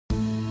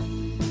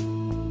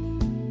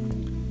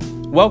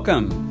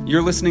Welcome!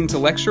 You're listening to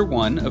Lecture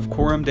 1 of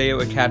Coram Deo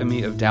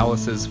Academy of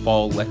Dallas's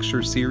Fall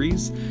Lecture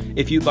Series.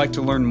 If you'd like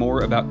to learn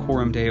more about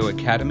Coram Deo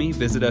Academy,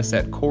 visit us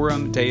at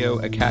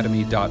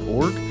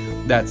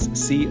coramdeoacademy.org. That's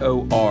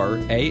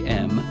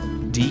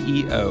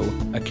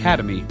CORAMDEO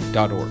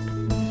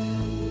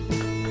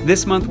academy.org.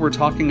 This month we're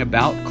talking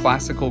about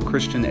classical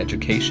Christian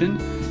education,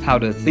 how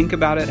to think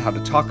about it, how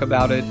to talk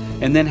about it,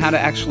 and then how to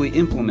actually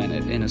implement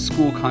it in a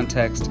school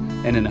context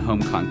and in a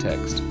home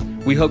context.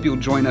 We hope you'll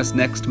join us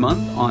next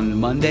month on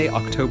Monday,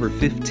 October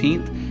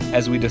 15th,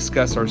 as we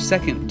discuss our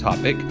second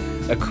topic,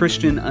 a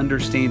Christian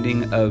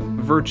understanding of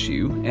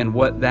virtue and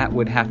what that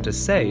would have to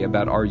say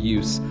about our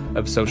use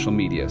of social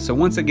media. So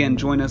once again,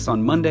 join us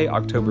on Monday,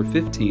 October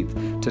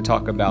 15th to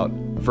talk about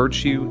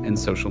virtue and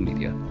social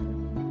media.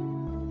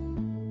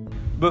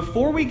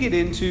 Before we get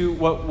into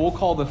what we'll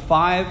call the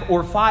five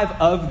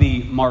of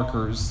the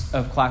markers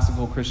of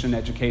classical Christian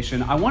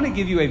education, I want to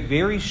give you a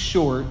very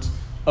short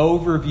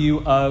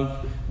overview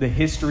of the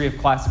history of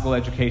classical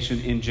education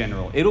in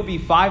general. It'll be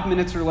 5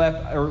 minutes or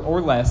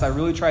less. I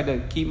really tried to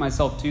keep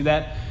myself to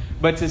that.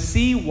 But to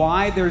see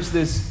why there's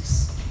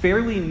this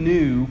fairly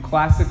new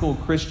classical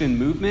Christian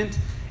movement,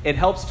 it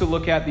helps to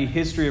look at the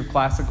history of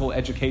classical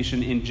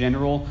education in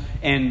general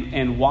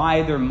and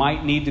why there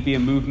might need to be a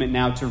movement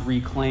now to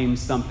reclaim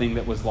something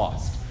that was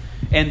lost.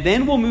 And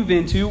then we'll move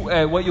into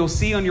what you'll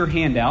see on your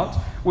handout,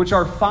 which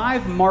are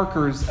 5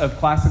 markers of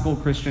classical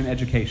Christian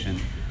education.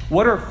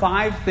 What are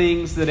 5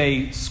 things that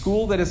a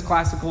school that is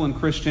classical and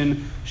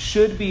Christian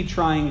should be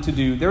trying to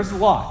do? There's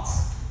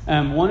lots.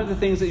 One of the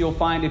things that you'll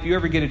find if you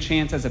ever get a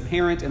chance as a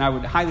parent, and I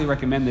would highly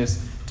recommend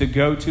this, to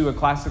go to a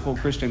classical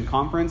Christian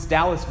conference.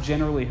 Dallas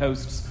generally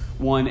hosts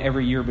one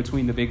every year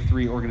between the big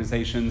 3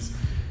 organizations.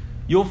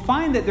 You'll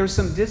find that there's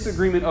some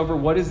disagreement over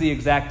what is the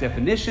exact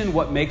definition,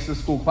 what makes a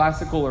school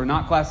classical or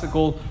not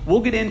classical.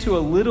 We'll get into a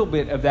little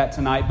bit of that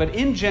tonight, but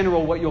in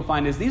general, what you'll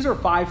find is these are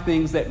 5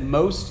 things that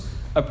most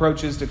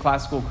approaches to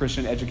classical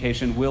Christian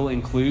education will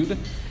include.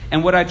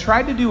 And what I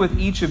tried to do with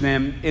each of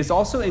them is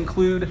also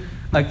include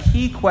a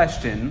key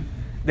question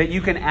that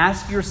you can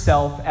ask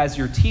yourself as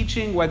you're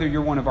teaching, whether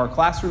you're one of our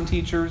classroom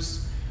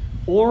teachers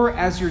or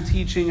as you're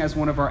teaching as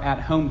one of our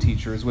at-home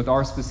teachers with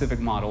our specific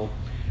model.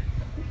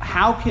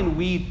 How can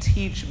we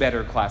teach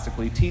better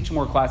classically, teach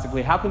more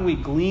classically? How can we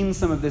glean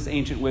some of this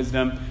ancient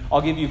wisdom? I'll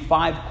give you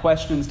 5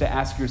 questions to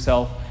ask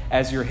yourself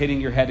as you're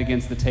hitting your head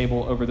against the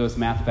table over those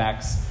math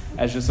facts,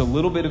 as just a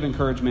little bit of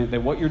encouragement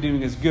that what you're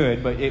doing is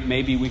good, but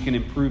maybe we can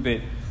improve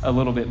it a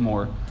little bit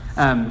more.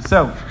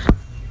 So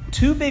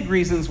 2 big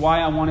reasons why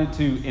I wanted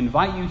to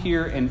invite you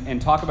here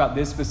and talk about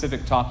this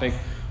specific topic.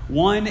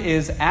 One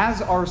is,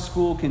 as our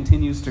school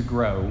continues to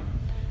grow,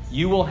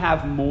 you will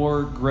have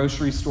more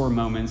grocery store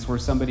moments where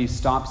somebody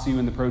stops you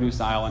in the produce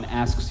aisle and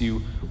asks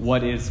you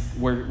where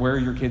are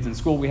your kids in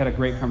school. We had a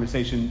great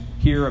conversation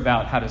here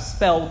about how to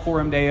spell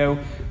Coram Deo.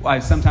 I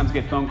sometimes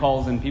get phone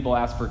calls and people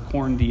ask for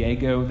Corn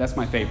Diego. That's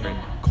my favorite.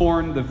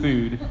 Corn, the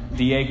food,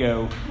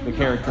 Diego, the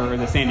character, or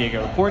the San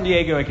Diego. Corn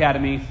Diego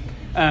Academy.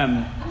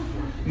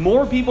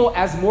 More people,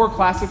 as more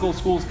classical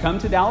schools come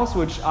to Dallas,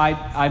 which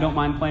I don't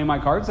mind playing my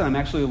cards, and I'm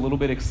actually a little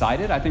bit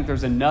excited. I think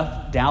there's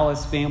enough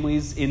Dallas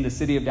families in the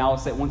city of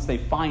Dallas that once they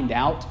find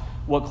out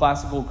what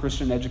classical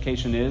Christian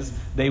education is,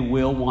 they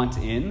will want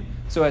in.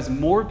 So as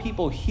more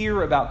people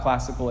hear about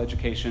classical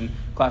education,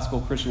 classical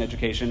Christian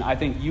education, I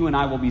think you and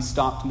I will be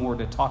stopped more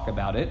to talk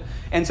about it.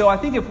 And so I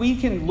think if we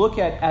can look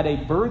at a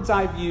bird's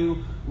eye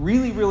view,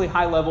 really, really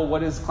high level,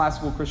 what is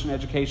classical Christian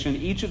education,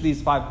 each of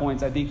these 5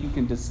 points, I think you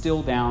can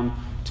distill down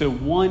to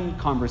one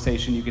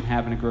conversation you can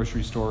have in a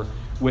grocery store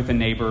with a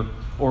neighbor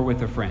or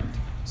with a friend.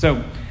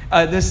 So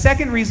the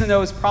second reason,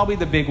 though, is probably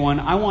the big one.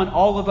 I want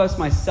all of us,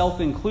 myself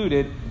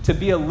included, to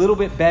be a little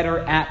bit better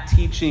at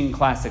teaching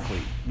classically,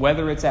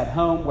 whether it's at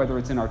home, whether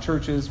it's in our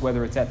churches,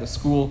 whether it's at the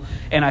school.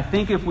 And I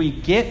think if we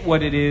get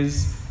what it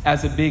is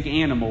as a big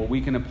animal,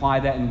 we can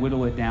apply that and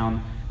whittle it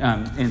down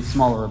in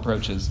smaller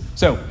approaches.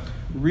 So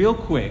real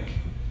quick,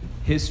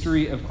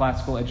 history of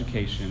classical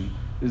education.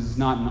 This is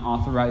not an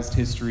authorized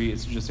history.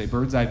 It's just a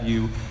bird's eye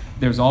view.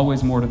 There's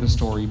always more to the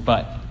story,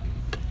 but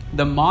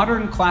the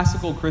modern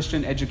classical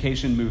Christian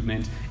education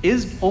movement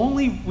is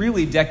only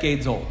really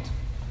decades old.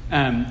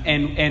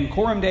 And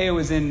Coram Deo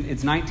is in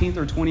its 19th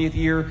or 20th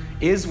year,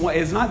 is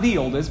not the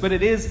oldest, but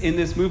it is in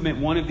this movement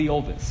one of the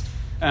oldest.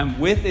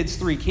 With its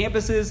 3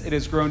 campuses, it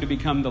has grown to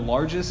become the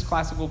largest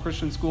classical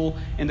Christian school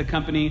in the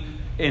country.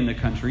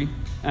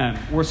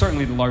 We're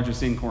certainly the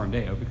largest in Coram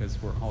Deo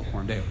because we're all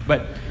Coram Deo.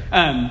 But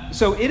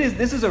so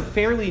this is a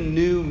fairly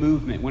new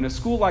movement. When a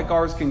school like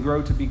ours can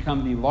grow to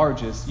become the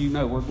largest,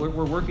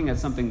 we're working at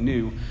something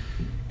new.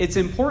 It's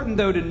important,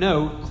 though, to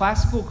note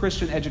classical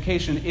Christian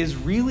education is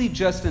really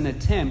just an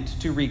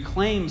attempt to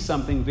reclaim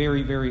something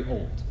very, very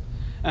old.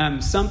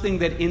 Something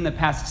that in the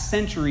past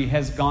century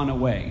has gone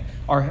away.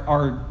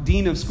 Our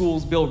Dean of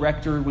Schools, Bill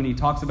Rector, when he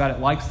talks about it,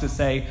 likes to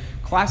say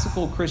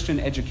classical Christian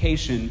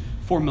education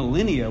for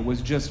millennia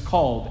was just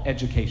called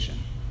education.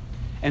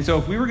 And so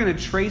if we were going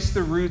to trace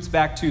the roots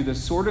back to the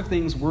sort of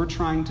things we're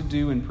trying to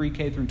do in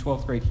pre-K through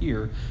 12th grade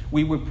here,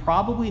 we would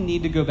probably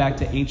need to go back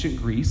to ancient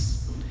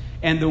Greece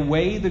and the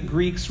way the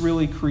Greeks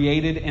really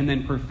created and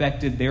then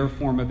perfected their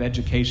form of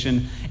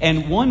education.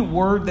 And one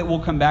word that we'll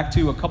come back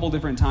to a couple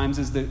different times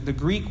is the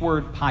Greek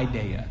word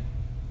paideia.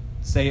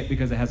 Say it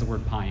because it has the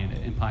word pie in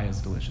it, and pie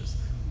is delicious.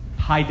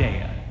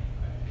 Paideia.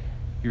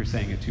 You're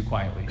saying it too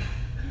quietly.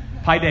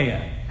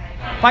 Paideia.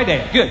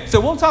 Paideia. Good. So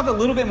we'll talk a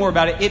little bit more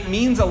about it. It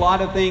means a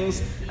lot of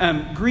things.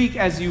 Greek,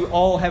 as you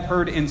all have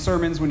heard in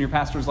sermons when your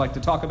pastors like to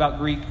talk about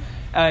Greek,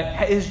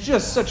 is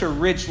just such a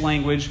rich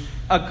language.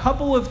 A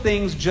couple of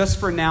things just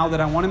for now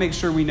that I want to make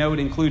sure we know it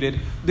included.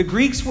 The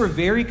Greeks were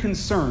very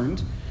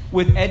concerned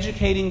with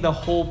educating the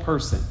whole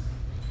person.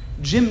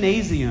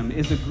 Gymnasium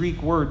is a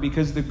Greek word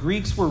because the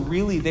Greeks were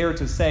really there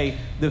to say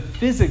the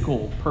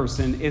physical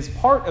person is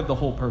part of the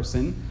whole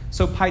person.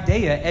 So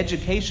paideia,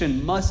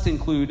 education, must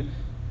include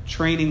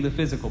training the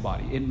physical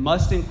body. It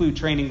must include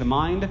training the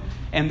mind.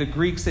 And the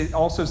Greeks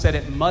also said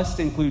it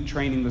must include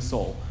training the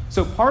soul.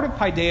 So part of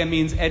paideia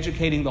means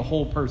educating the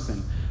whole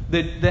person.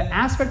 The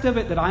aspect of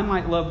it that I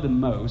might love the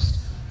most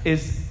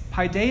is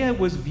paideia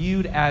was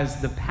viewed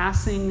as the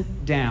passing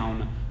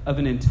down of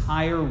an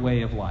entire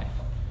way of life.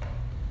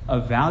 A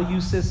value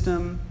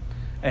system,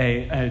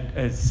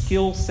 a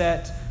skill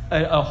set,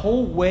 a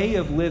whole way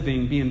of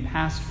living being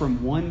passed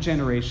from one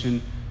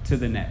generation to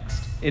the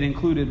next. It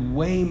included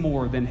way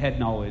more than head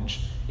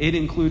knowledge.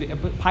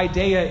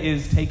 Paideia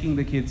is taking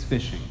the kids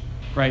fishing,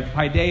 right?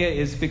 Paideia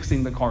is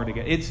fixing the car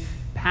together. It's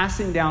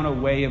passing down a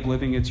way of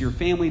living. It's your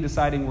family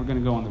deciding we're going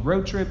to go on the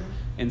road trip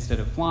instead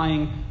of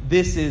flying.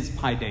 This is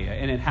paideia,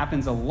 and it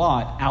happens a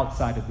lot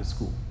outside of the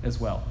school as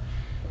well.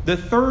 The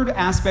third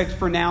aspect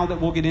for now that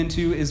we'll get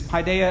into is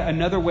paideia.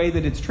 Another way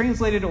that it's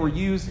translated or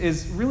used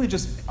is really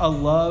just a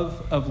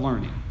love of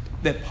learning.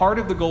 That part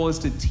of the goal is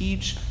to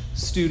teach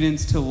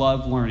students to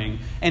love learning.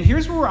 And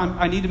here's where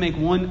I need to make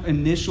one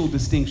initial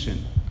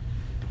distinction.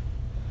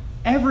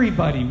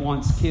 Everybody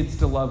wants kids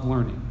to love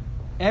learning.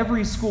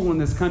 Every school in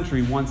this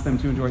country wants them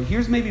to enjoy it.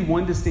 Here's maybe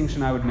one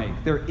distinction I would make.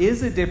 There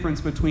is a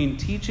difference between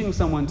teaching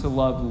someone to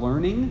love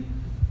learning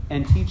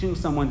and teaching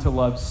someone to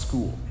love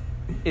school.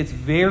 It's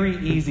very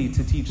easy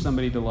to teach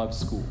somebody to love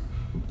school.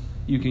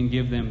 You can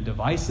give them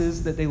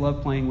devices that they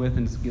love playing with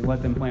and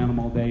let them play on them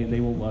all day, and they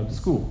will love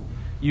school.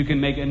 You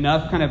can make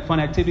enough kind of fun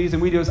activities,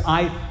 and we do.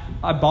 I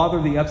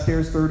bother the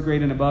upstairs third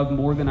grade and above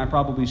more than I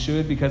probably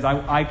should because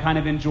I kind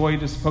of enjoy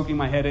just poking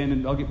my head in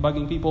and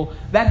bugging people.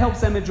 That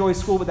helps them enjoy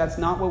school, but that's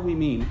not what we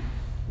mean.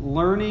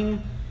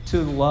 Learning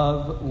to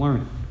love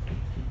learning.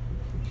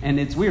 And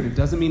it's weird. It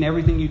doesn't mean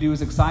everything you do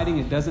is exciting.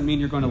 It doesn't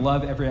mean you're going to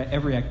love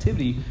every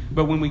activity.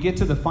 But when we get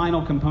to the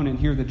final component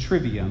here, the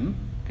trivium,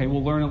 okay,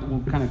 we'll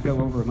kind of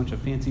go over a bunch of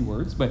fancy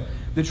words. But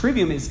the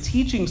trivium is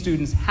teaching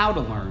students how to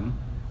learn,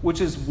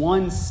 which is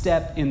one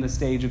step in the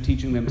stage of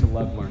teaching them to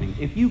love learning.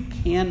 If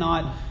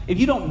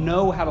you don't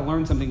know how to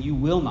learn something, you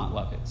will not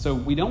love it. So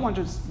we don't want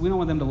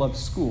them to love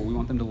school. We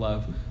want them to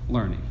love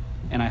learning.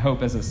 And I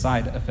hope as a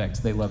side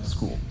effect, they love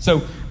school. So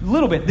a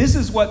little bit, this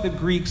is what the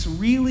Greeks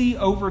really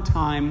over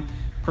time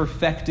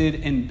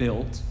perfected and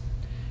built.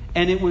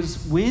 And it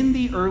was when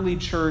the early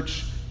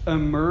church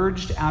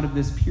emerged out of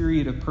this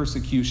period of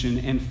persecution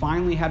and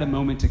finally had a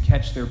moment to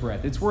catch their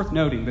breath. It's worth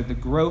noting that the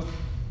growth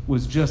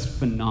was just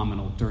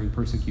phenomenal during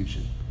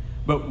persecution.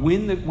 But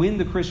when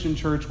the Christian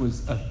church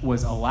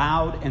was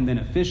allowed and then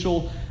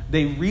official,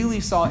 they really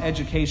saw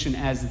education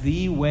as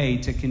the way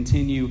to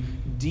continue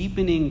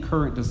deepening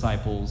current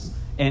disciples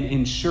and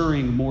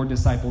ensuring more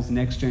disciples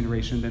next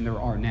generation than there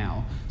are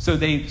now. So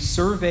they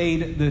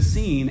surveyed the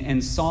scene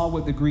and saw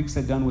what the Greeks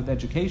had done with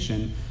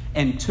education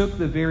and took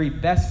the very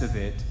best of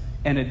it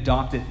and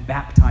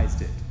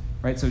baptized it.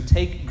 Right? So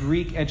take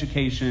Greek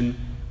education,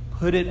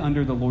 put it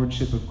under the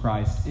lordship of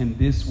Christ, and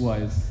this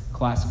was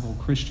classical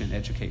Christian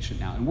education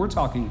now. And we're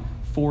talking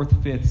 4th,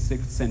 5th,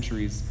 6th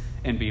centuries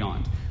and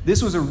beyond.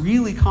 This was a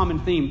really common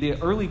theme.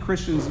 The early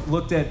Christians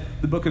looked at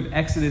the book of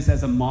Exodus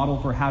as a model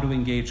for how to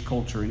engage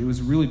culture, and it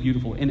was really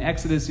beautiful. In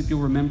Exodus, if you'll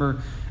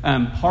remember,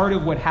 part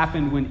of what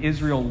happened when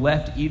Israel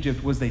left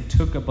Egypt was they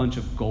took a bunch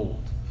of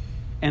gold.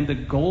 And the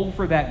goal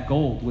for that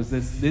gold was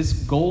this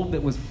gold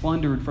that was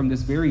plundered from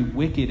this very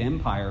wicked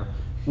empire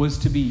was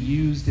to be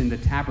used in the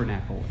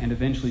tabernacle and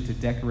eventually to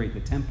decorate the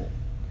temple.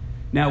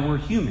 Now, we're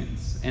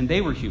humans, and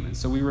they were humans,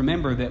 so we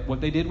remember that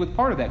what they did with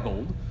part of that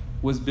gold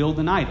was build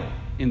an idol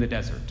in the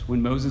desert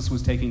when Moses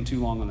was taking too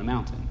long on the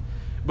mountain.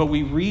 But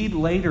we read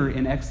later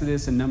in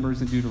Exodus and Numbers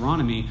and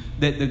Deuteronomy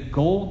that the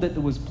gold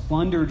that was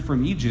plundered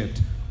from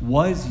Egypt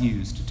was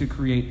used to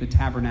create the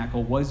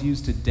tabernacle, was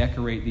used to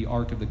decorate the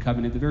Ark of the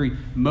Covenant, the very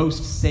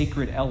most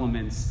sacred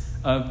elements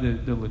of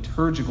the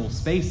liturgical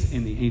space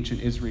in the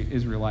ancient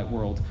Israelite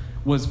world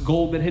was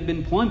gold that had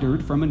been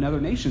plundered from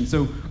another nation.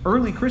 So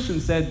early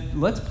Christians said,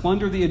 let's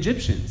plunder the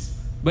Egyptians.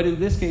 But in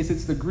this case,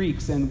 it's the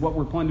Greeks, and what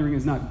we're plundering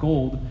is not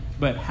gold,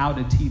 but how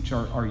to teach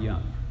our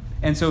young.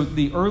 And so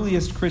the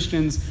earliest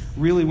Christians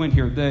really went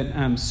here.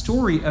 The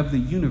story of the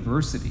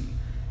university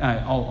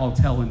I'll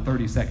tell in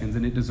 30 seconds,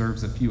 and it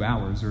deserves a few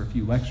hours or a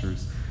few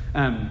lectures.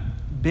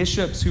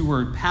 Bishops who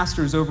were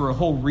pastors over a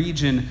whole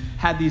region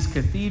had these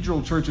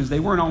cathedral churches.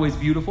 They weren't always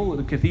beautiful.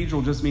 The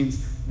cathedral just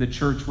means the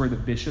church where the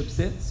bishop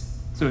sits.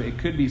 So it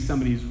could be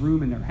somebody's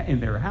room in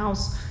their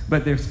house,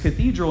 but there's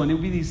cathedral, and it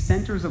would be these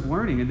centers of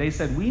learning. And they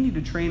said, we need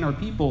to train our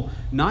people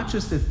not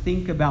just to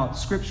think about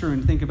Scripture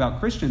and think about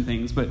Christian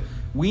things, but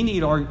we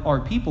need our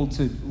people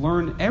to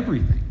learn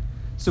everything.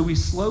 So we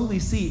slowly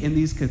see in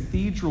these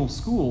cathedral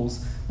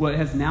schools what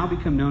has now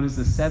become known as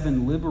the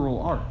 7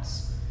 liberal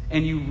arts.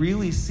 And you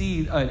really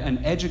see an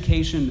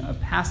education, a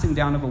passing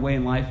down of a way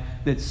in life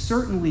that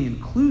certainly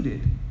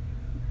included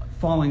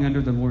falling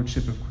under the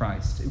lordship of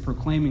Christ and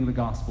proclaiming the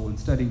gospel and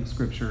studying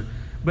Scripture,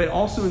 but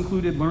also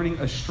included learning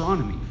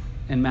astronomy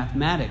and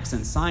mathematics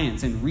and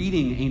science and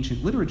reading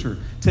ancient literature,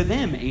 to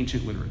them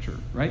ancient literature,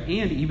 right?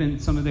 And even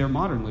some of their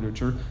modern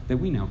literature that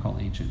we now call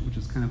ancient, which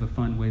is kind of a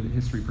fun way that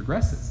history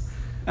progresses.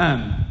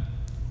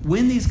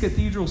 When these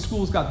cathedral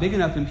schools got big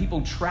enough and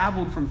people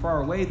traveled from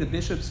far away, the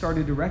bishops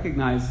started to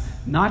recognize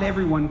not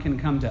everyone can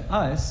come to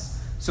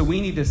us, so we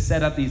need to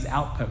set up these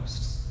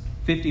outposts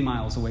 50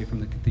 miles away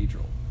from the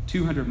cathedral,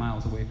 200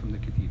 miles away from the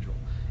cathedral.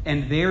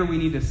 And there we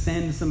need to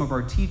send some of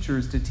our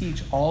teachers to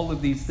teach all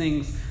of these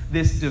things,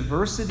 this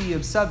diversity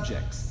of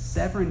subjects,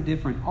 7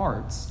 different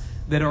arts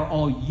that are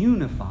all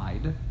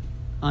unified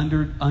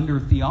under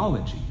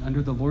theology,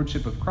 under the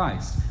lordship of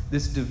Christ.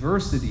 This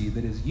diversity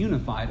that is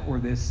unified, or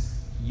this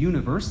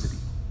university.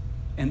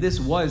 And this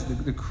was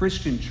the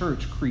Christian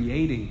church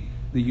creating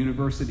the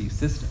university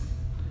system.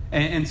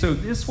 And so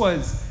this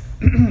was,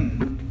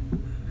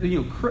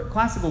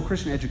 classical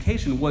Christian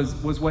education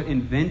was what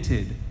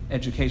invented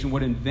education,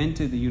 what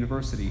invented the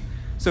university.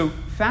 So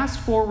fast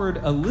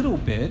forward a little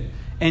bit,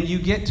 and you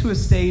get to a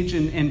stage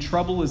and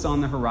trouble is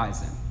on the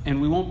horizon.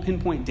 And we won't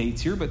pinpoint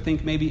dates here, but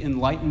think maybe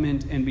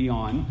Enlightenment and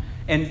beyond.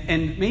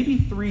 And maybe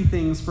 3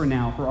 things for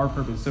now, for our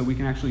purpose, so we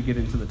can actually get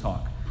into the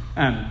talk.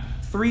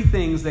 3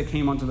 things that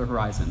came onto the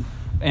horizon.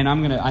 And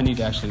I need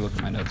to actually look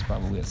at my notes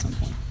probably at some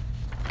point.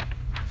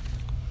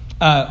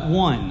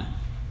 1,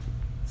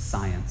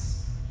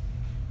 science.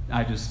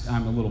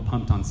 I'm a little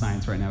pumped on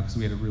science right now because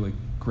we had a really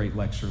great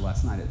lecture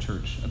last night at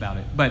church about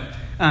it. But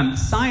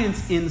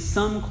science in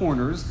some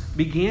corners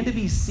began to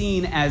be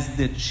seen as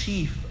the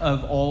chief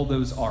of all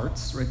those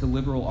arts, right, the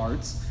liberal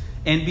arts,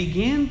 and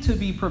began to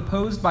be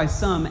proposed by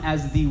some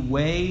as the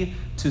way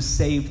to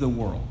save the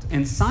world.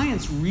 And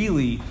science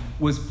really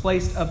was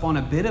placed up on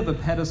a bit of a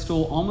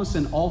pedestal, almost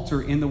an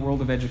altar in the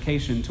world of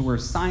education, to where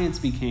science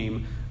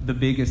became the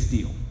biggest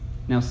deal.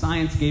 Now,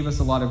 science gave us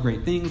a lot of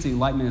great things. The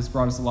Enlightenment has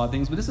brought us a lot of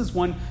things. But this is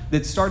one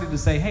that started to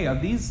say, hey,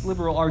 of these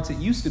liberal arts, it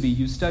used to be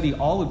you study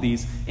all of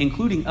these,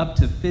 including up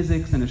to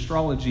physics and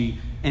astrology,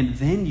 and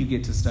then you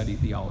get to study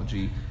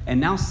theology. And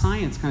now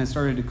science kind of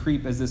started to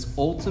creep as this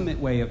ultimate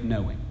way of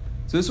knowing.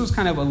 So this was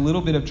kind of a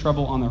little bit of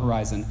trouble on the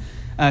horizon.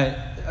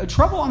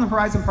 Trouble on the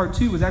horizon part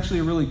 2 was actually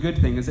a really good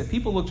thing, is that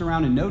people looked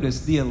around and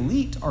noticed the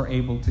elite are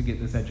able to get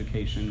this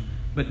education,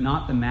 but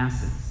not the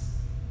masses.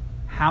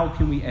 How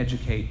can we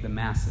educate the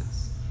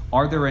masses?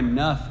 Are there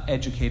enough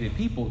educated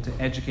people to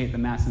educate the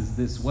masses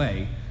this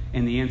way?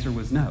 And the answer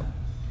was no.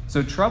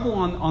 So trouble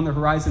on the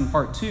horizon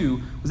part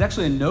 2 was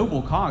actually a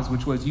noble cause,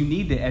 which was you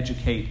need to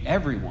educate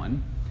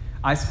everyone.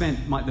 I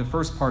spent the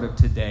first part of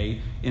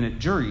today in a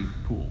jury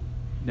pool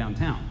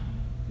downtown.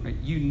 Right?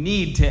 You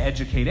need to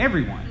educate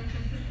everyone.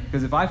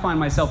 Because if I find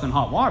myself in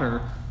hot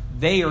water,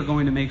 they are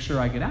going to make sure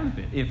I get out of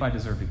it, if I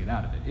deserve to get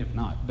out of it. If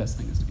not, best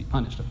thing is to be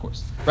punished, of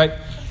course. Right?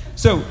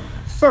 So,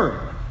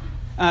 third,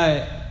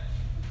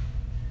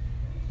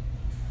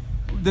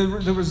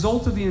 the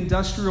result of the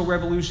Industrial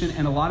Revolution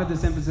and a lot of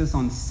this emphasis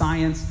on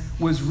science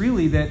was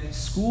really that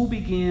school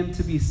began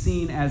to be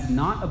seen as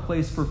not a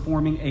place for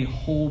forming a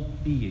whole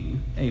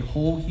being, a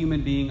whole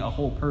human being, a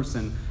whole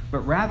person, but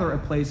rather a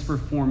place for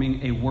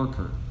forming a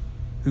worker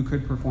who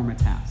could perform a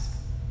task.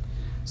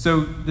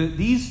 So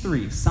these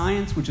 3,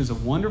 science, which is a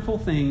wonderful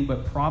thing,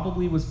 but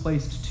probably was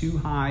placed too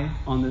high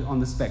on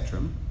the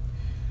spectrum,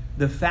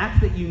 the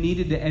fact that you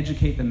needed to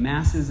educate the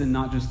masses and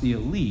not just the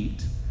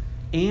elite,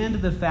 and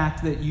the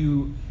fact that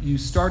you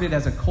started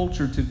as a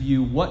culture to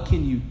view what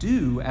can you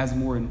do as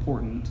more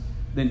important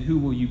than who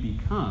will you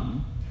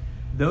become,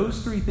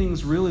 those 3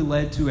 things really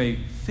led to a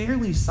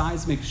fairly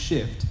seismic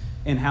shift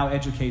in how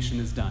education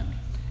is done.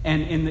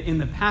 And in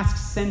the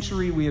past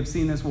century, we have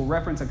seen this. We'll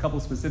reference a couple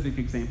specific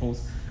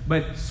examples.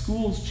 But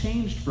schools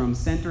changed from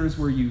centers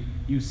where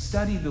you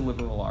studied the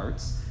liberal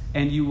arts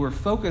and you were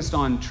focused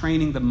on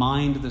training the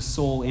mind, the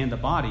soul, and the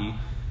body,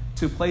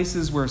 to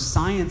places where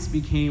science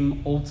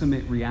became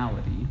ultimate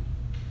reality.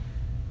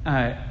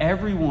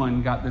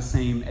 Everyone got the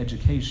same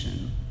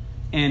education.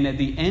 And at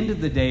the end of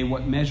the day,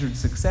 what measured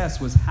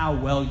success was how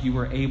well you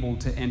were able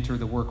to enter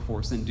the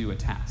workforce and do a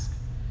task.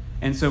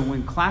 And so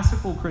when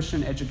classical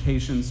Christian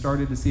education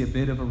started to see a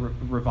bit of a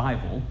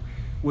revival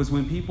was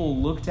when people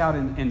looked out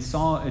and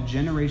saw a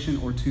generation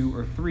or 2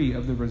 or 3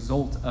 of the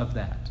result of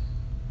that.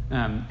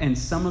 And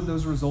some of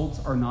those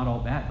results are not all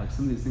bad. Like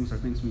some of these things are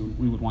things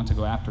we would want to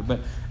go after.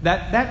 But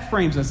that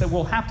frames us, and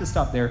we'll have to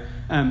stop there.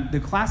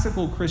 The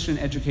classical Christian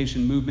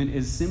education movement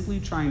is simply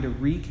trying to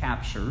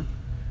recapture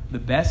the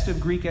best of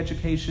Greek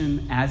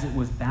education as it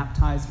was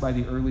baptized by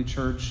the early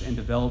church and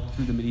developed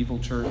through the medieval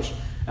church.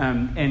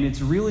 And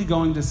it's really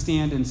going to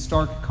stand in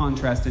stark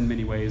contrast in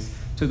many ways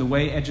to the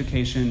way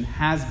education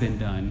has been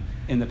done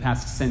in the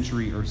past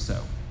century or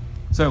so.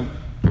 So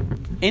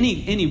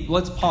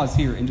let's pause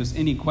here and just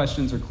any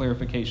questions or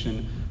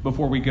clarification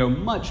before we go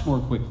much more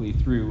quickly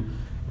through.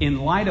 In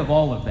light of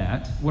all of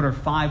that, what are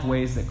 5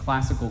 ways that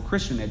classical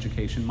Christian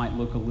education might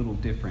look a little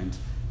different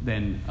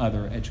than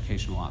other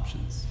educational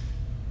options?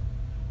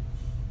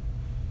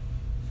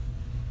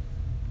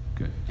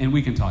 Good. And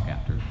we can talk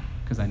after,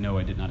 because I know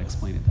I did not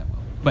explain it that well.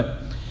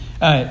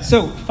 But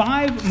so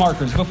 5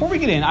 markers. Before we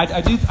get in,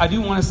 I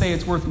do want to say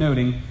it's worth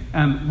noting,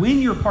 when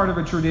you're part of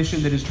a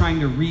tradition that is trying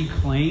to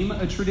reclaim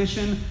a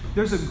tradition,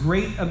 there's a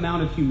great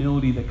amount of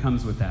humility that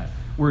comes with that,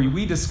 where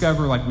we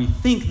discover, like, we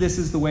think this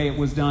is the way it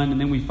was done,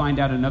 and then we find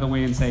out another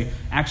way and say,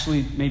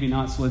 actually, maybe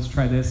not, so let's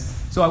try this.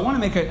 So I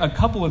want to make a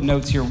couple of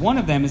notes here. One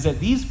of them is that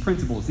these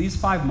principles, these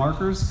 5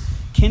 markers,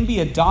 can be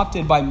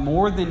adopted by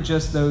more than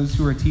just those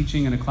who are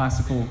teaching in a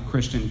classical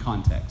Christian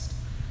context.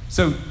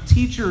 So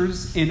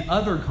teachers in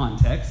other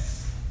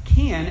contexts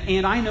can,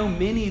 and I know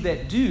many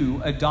that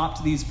do,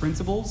 adopt these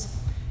principles.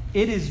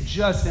 It is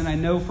just, and I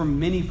know from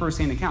many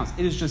firsthand accounts,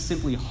 it is just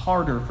simply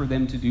harder for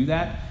them to do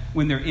that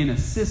when they're in a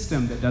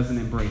system that doesn't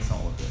embrace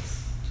all of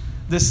this.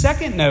 The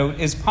second note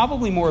is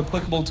probably more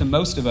applicable to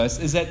most of us,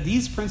 is that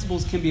these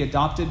principles can be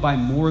adopted by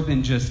more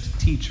than just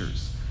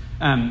teachers.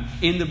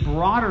 In the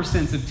broader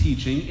sense of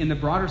teaching, in the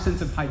broader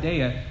sense of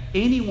paideia,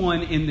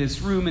 anyone in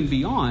this room and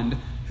beyond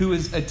who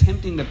is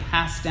attempting to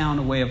pass down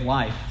a way of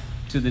life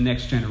to the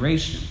next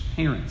generation,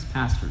 parents,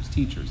 pastors,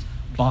 teachers,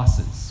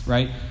 bosses,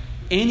 right?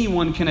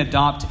 Anyone can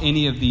adopt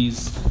any of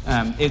these.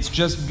 It's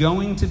just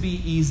going to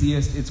be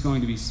easiest, it's going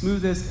to be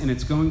smoothest, and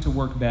it's going to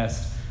work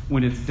best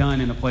when it's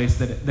done in a place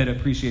that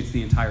appreciates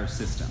the entire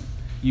system.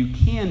 You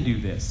can do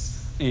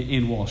this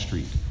in Wall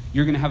Street.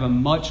 You're going to have a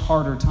much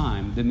harder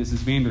time than Mrs.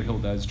 Vanderhill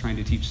does trying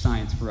to teach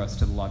science for us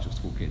to the logic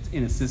school kids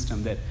in a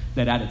system that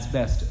at its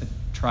best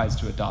tries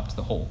to adopt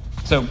the whole.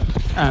 So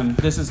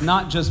this is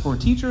not just for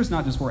teachers,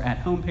 not just for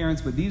at-home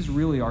parents, but these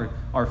really are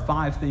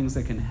 5 things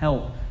that can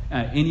help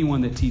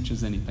anyone that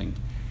teaches anything.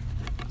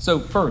 So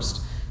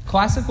first,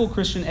 classical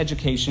Christian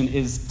education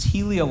is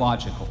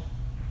teleological.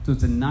 So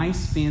it's a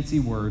nice fancy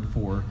word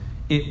for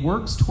it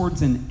works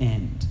towards an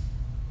end.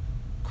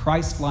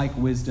 Christ-like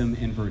wisdom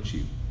and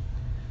virtue.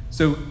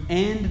 So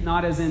end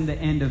not as in the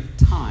end of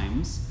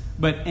times,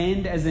 but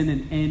end as in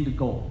an end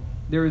goal.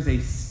 There is a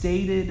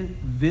stated,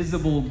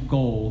 visible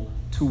goal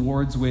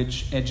towards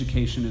which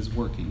education is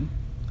working.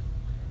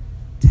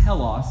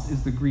 Telos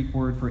is the Greek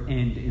word for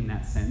end in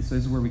that sense. So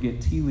this is where we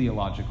get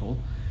teleological.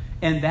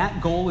 And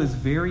that goal is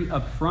very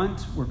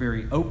upfront. We're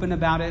very open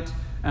about it.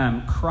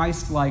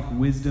 Christ-like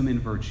wisdom and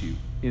virtue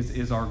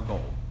is our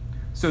goal.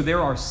 So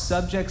there are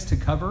subjects to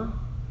cover.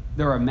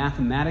 There are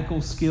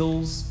mathematical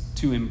skills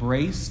to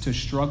embrace, to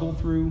struggle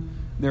through.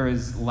 There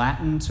is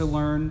Latin to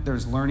learn.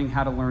 There's learning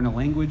how to learn a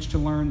language to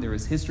learn. There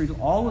is history.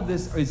 All of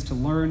this is to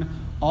learn.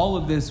 All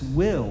of this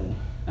will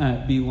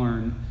be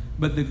learned.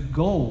 But the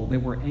goal that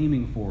we're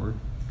aiming for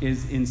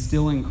is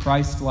instilling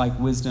Christ-like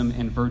wisdom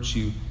and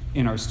virtue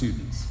in our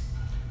students.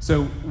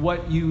 So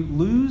what you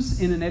lose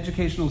in an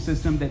educational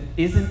system that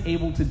isn't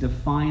able to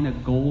define a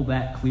goal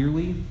that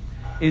clearly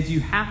is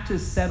you have to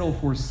settle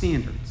for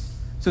standards.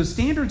 So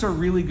standards are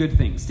really good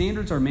things.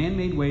 Standards are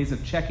man-made ways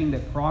of checking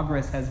that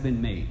progress has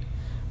been made.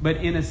 But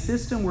in a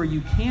system where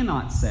you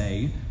cannot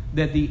say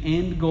that the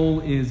end goal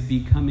is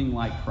becoming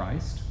like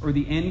Christ, or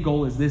the end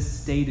goal is this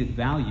stated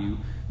value,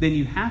 then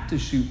you have to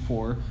shoot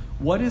for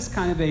what is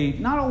kind of a,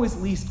 not always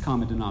least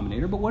common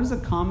denominator, but what is a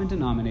common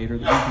denominator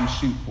that you can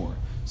shoot for.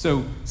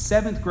 So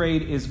 7th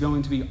grade is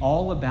going to be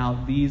all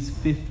about these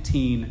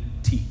 15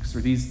 TEKs, or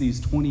these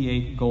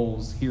 28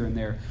 goals here and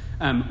there.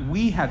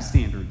 We have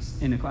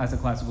standards as a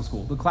classical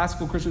school. The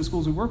classical Christian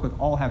schools we work with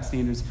all have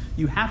standards.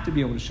 You have to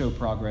be able to show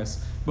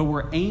progress, but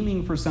we're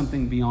aiming for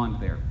something beyond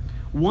there.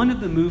 One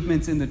of the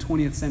movements in the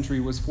 20th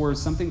century was for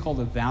something called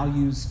a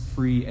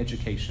values-free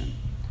education.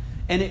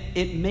 And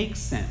it makes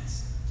sense.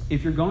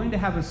 If you're going to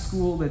have a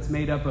school that's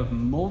made up of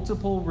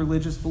multiple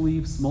religious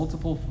beliefs,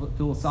 multiple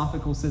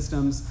philosophical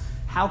systems,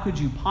 how could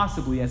you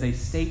possibly, as a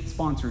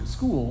state-sponsored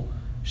school,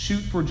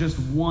 shoot for just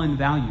one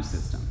value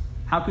system?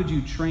 How could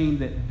you train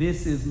that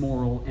this is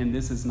moral and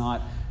this is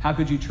not? How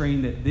could you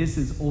train that this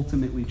is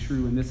ultimately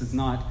true and this is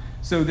not?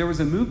 So there was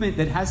a movement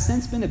that has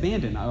since been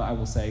abandoned, I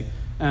will say,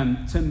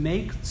 to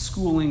make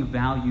schooling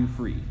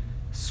value-free.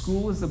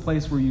 School is the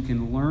place where you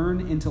can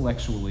learn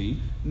intellectually,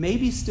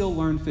 maybe still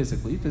learn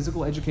physically.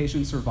 Physical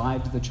education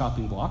survived the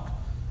chopping block,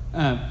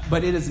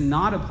 but it is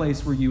not a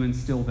place where you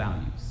instill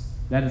values.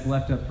 That is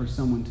left up for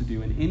someone to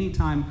do. And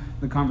anytime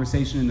the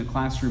conversation in the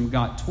classroom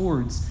got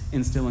towards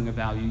instilling a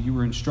value, you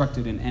were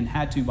instructed and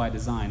had to, by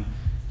design,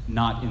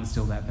 not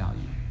instill that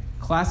value.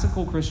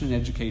 classical Christian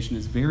education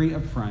is very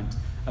upfront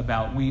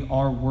about we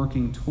are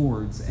working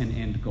towards an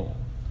end goal,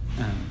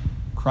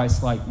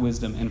 Christ-like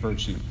wisdom and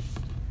virtue.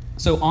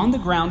 So on the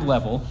ground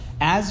level,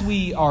 as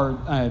we are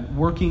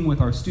working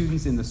with our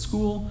students in the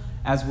school,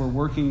 as we're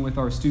working with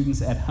our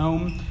students at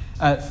home,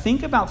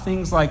 think about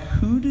things like,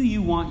 who do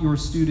you want your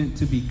student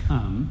to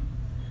become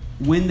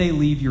when they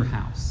leave your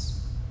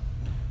house?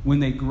 When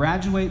they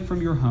graduate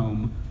from your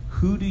home,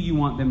 who do you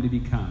want them to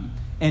become?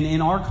 And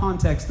in our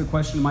context, the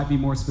question might be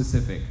more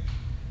specific.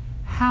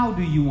 How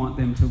do you want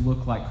them to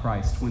look like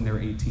Christ when they're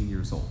 18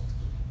 years old?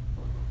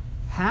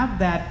 Have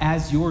that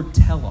as your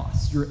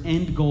telos, your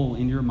end goal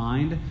in your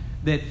mind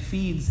that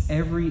feeds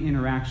every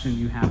interaction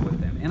you have with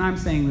them. And I'm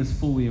saying this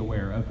fully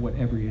aware of what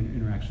every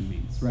interaction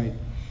means, right?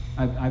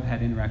 I've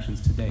had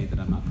interactions today that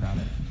I'm not proud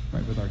of,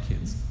 right, with our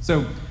kids.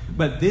 So,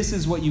 but this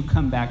is what you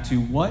come back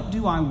to. What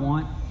do I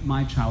want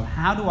my child,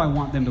 how do I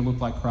want them to look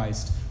like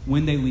Christ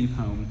when they leave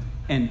home?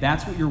 And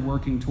that's what you're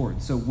working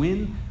towards. So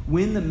when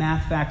the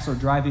math facts are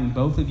driving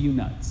both of you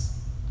nuts,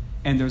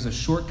 and there's a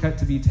shortcut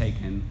to be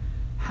taken,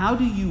 how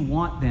do you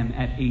want them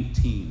at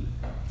 18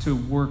 to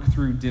work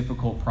through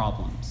difficult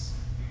problems?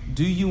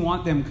 Do you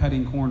want them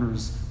cutting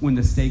corners when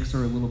the stakes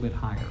are a little bit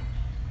higher?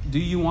 Do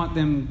you want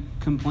them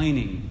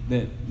complaining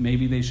that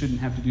maybe they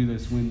shouldn't have to do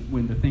this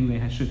when the thing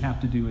they should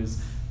have to do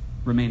is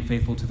remain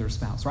faithful to their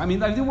spouse? Right? I mean,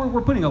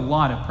 we're putting a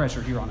lot of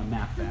pressure here on a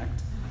math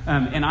fact.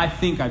 And I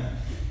think I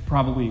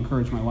probably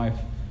encourage my wife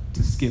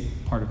to skip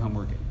part of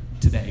homework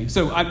today.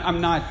 So I'm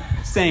not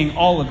saying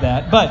all of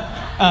that, but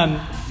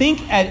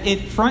think at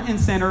it front and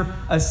center,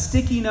 a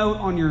sticky note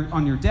on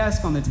your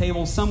desk, on the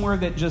table, somewhere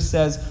that just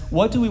says,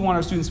 what do we want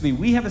our students to be?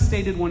 We have a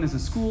stated one as a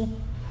school.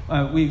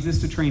 We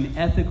exist to train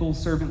ethical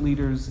servant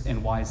leaders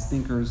and wise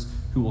thinkers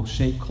who will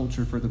shape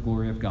culture for the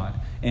glory of God.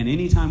 And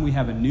anytime we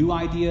have a new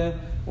idea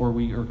or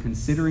we are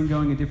considering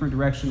going a different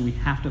direction, we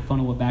have to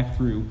funnel it back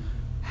through.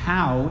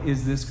 How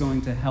is this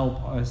going to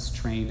help us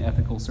train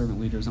ethical servant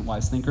leaders and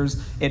wise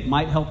thinkers? It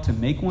might help to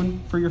make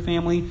one for your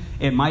family.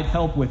 It might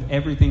help with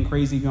everything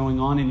crazy going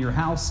on in your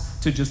house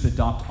to just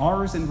adopt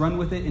ours and run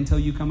with it until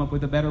you come up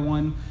with a better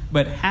one.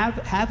 But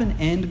have an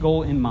end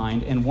goal in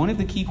mind. And one of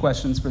the key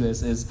questions for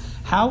this is,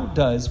 how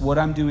does what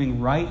I'm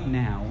doing right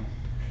now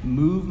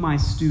move my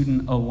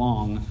student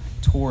along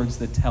towards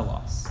the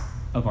telos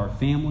of our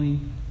family,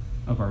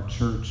 of our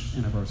church,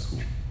 and of our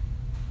school?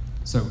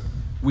 So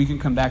we can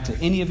come back to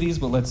any of these,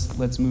 but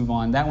let's move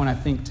on. That one I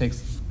think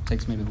takes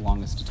maybe the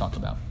longest to talk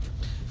about.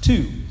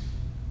 2,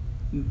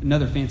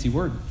 another fancy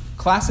word.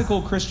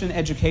 Classical Christian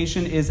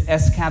education is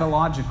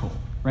eschatological,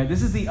 right?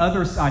 This is the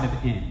other side of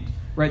end,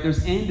 right?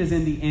 There's end as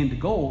in the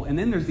end goal, and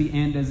then there's the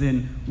end as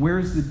in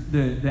where's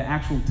the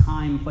actual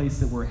time, place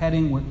that we're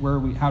heading,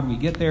 how do we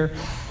get there?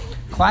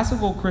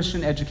 Classical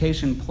Christian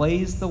education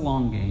plays the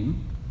long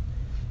game.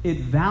 It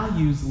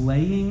values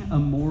laying a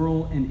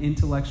moral and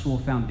intellectual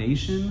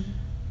foundation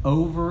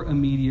over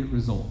immediate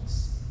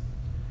results.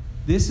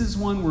 This is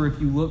one where, if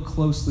you look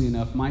closely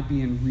enough, might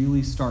be in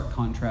really stark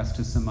contrast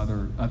to some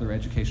other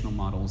educational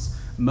models,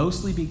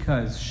 mostly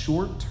because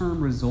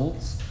short-term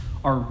results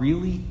are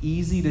really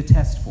easy to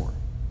test for.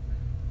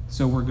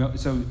 So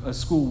so a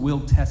school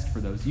will test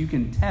for those. You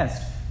can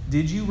test,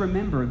 did you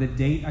remember the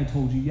date I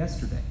told you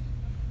yesterday?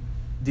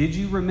 Did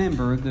you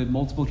remember the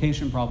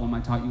multiplication problem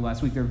I taught you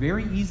last week? They're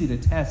very easy to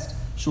test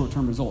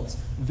short-term results.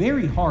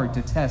 Very hard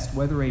to test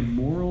whether a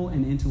moral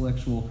and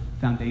intellectual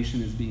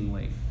foundation is being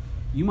laid.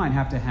 You might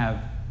have to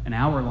have an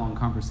hour-long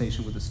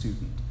conversation with a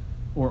student,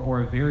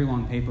 or a very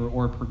long paper,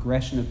 or a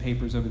progression of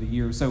papers over the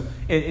years. So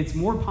it's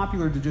more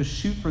popular to just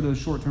shoot for those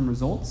short-term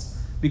results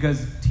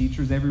because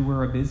teachers everywhere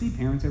are busy,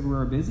 parents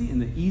everywhere are busy,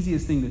 and the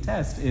easiest thing to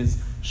test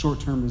is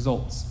short-term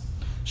results.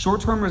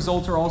 Short-term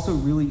results are also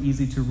really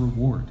easy to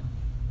reward.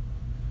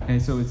 Okay,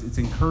 so it's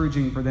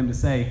encouraging for them to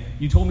say,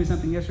 you told me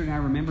something yesterday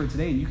and I remember it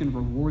today, and you can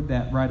reward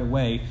that right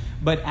away.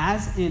 But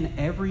as in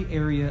every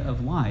area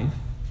of life,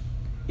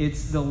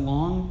 it's the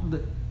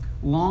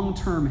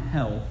long-term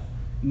health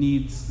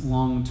needs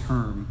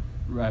long-term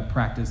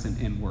practice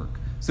and work.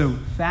 So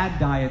fad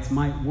diets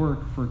might work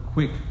for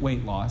quick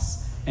weight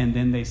loss, and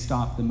then they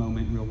stop the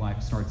moment real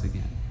life starts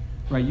again.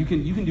 Right? You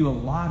can do a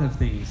lot of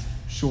things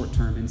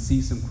short-term and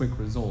see some quick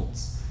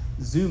results.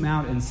 Zoom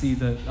out and see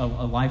a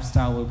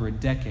lifestyle over a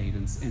decade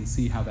and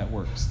see how that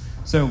works.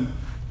 So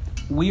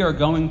we are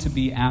going to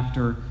be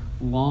after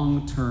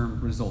long-term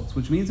results,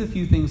 which means a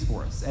few things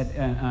for us.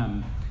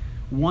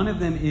 One of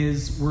them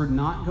is we're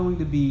not going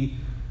to be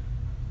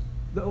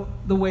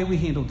the way we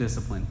handle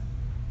discipline,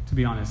 to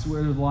be honest.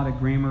 There's a lot of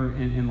grammar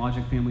and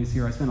logic families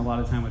here. I spent a lot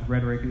of time with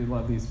rhetoric, and a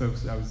lot of these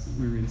folks,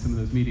 we were in some of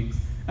those meetings.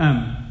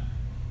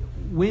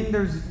 When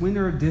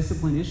there are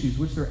discipline issues,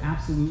 which there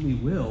absolutely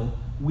will,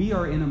 we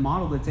are in a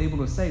model that's able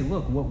to say,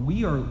 look, what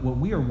we are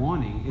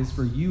wanting is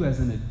for you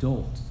as an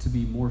adult to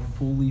be more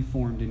fully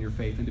formed in your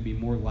faith and to be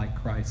more like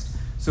Christ.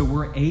 So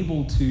we're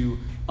able to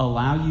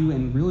allow you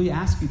and really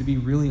ask you to be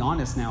really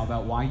honest now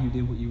about why you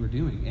did what you were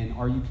doing, and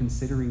are you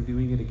considering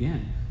doing it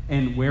again?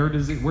 And where do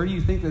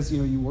you think this,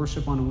 you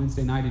worship on a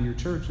Wednesday night in your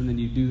church, and then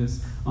you do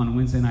this on a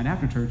Wednesday night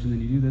after church, and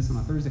then you do this on a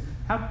Thursday.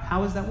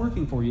 How is that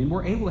working for you? And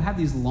we're able to have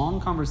these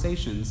long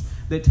conversations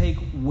that take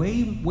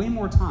way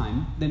more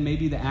time than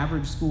maybe the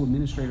average school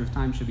administrator's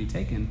time should be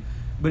taken.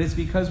 But it's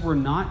because we're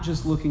not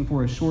just looking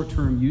for a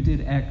short-term, you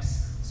did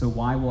X, so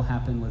Y will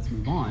happen, let's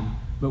move on.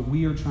 But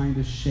we are trying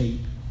to shape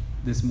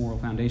this moral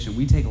foundation.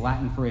 We take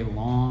Latin for a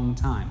long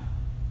time.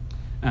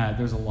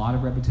 There's a lot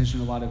of repetition,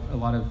 a lot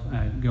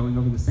of going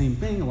over the same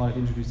thing, a lot of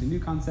introducing new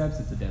concepts.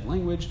 It's a dead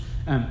language.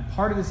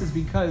 Part of this is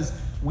because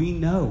we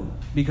know,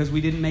 because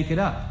we didn't make it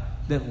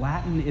up, that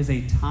Latin is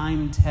a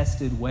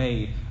time-tested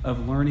way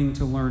of learning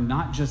to learn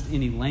not just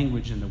any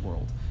language in the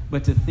world,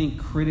 but to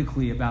think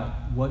critically about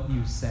what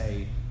you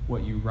say,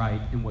 what you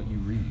write, and what you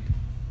read.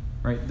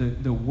 Right?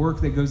 The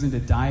work that goes into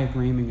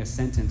diagramming a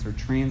sentence or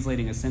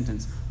translating a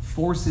sentence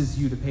forces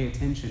you to pay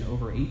attention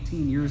over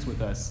 18 years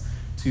with us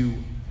to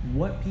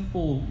what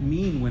people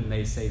mean when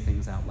they say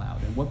things out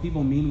loud and what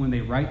people mean when they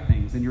write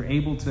things. And you're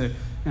able to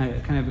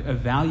kind of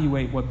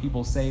evaluate what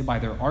people say by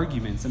their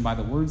arguments and by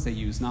the words they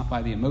use, not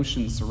by the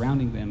emotions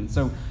surrounding them. And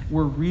so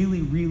we're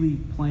really, really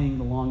playing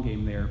the long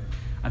game there.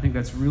 I think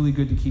that's really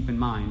good to keep in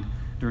mind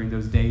during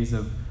those days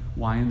of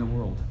why in the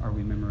world are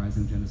we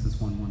memorizing Genesis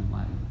 1:1 in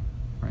Latin,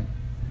 right?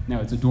 No,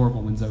 it's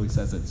adorable when Zoe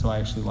says it, so I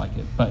actually like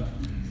it. But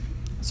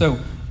so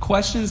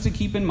questions to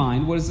keep in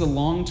mind. What is the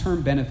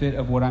long-term benefit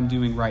of what I'm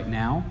doing right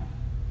now?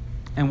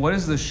 And what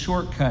is the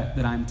shortcut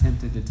that I'm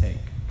tempted to take?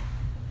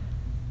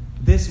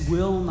 This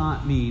will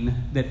not mean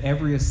that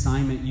every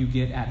assignment you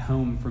get at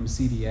home from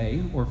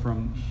CDA or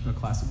from the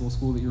classical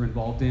school that you're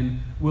involved in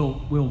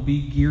will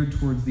be geared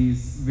towards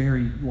these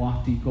very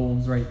lofty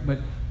goals, right? But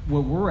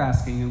what we're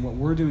asking and what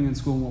we're doing in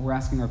school and what we're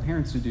asking our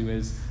parents to do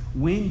is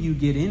when you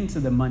get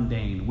into the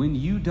mundane, when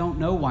you don't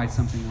know why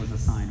something was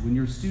assigned, when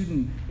your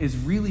student is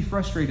really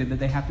frustrated that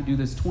they have to do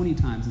this 20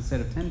 times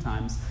instead of 10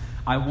 times,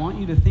 I want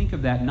you to think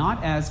of that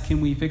not as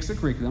can we fix the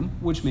curriculum,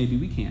 which maybe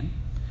we can,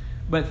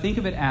 but think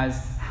of it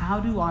as how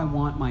do I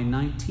want my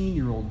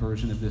 19-year-old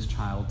version of this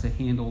child to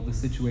handle the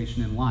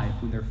situation in life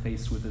when they're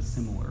faced with a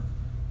similar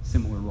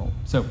role.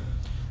 So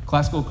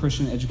classical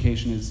Christian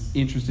education is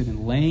interested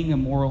in laying a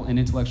moral and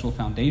intellectual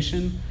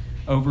foundation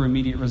over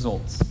immediate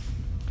results.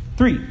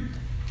 3,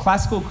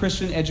 classical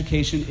Christian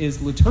education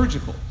is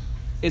liturgical.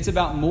 It's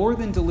about more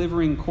than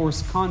delivering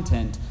course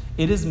content.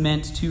 It is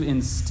meant to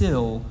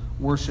instill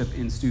worship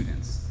in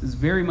students. It's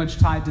very much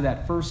tied to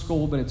that first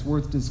goal, but it's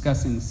worth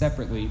discussing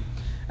separately.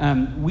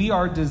 We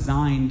are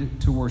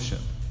designed to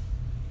worship.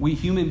 We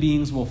human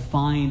beings will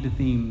find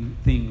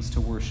things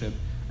to worship.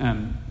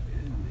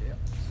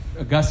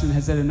 Augustine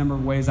has said it a number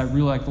of ways. I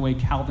really like the way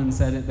Calvin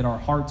said it, that our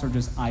hearts are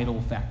just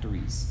idol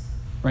factories,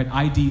 right?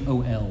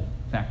 IDOL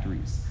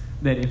factories.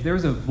 That if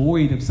there's a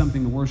void of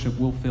something to worship,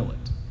 we'll fill it.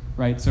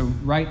 Right? So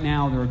right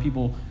now there are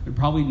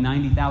probably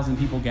 90,000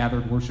 people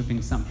gathered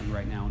worshiping something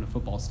right now in a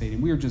football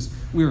stadium. We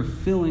are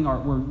filling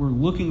we're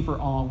looking for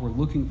awe, we're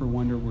looking for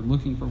wonder, we're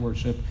looking for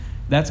worship.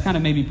 That's kind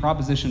of maybe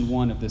proposition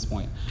 1 at this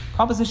point.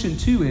 Proposition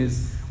 2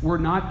 is we're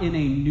not in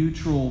a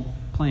neutral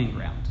playing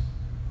ground.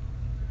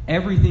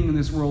 Everything in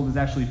this world is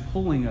actually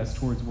pulling us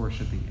towards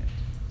worshiping it.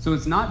 So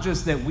it's not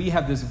just that we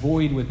have this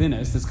void within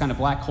us, this kind of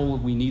black hole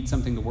of we need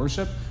something to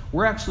worship.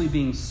 We're actually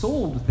being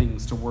sold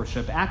things to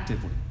worship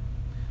actively.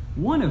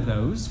 One of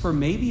those, for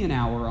maybe an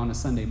hour on a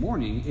Sunday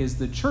morning, is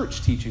the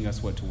church teaching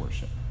us what to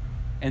worship.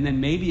 And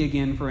then maybe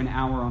again for an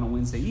hour on a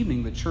Wednesday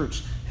evening, the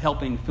church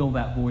helping fill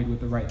that void with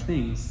the right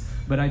things.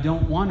 But I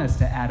don't want us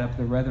to add up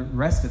the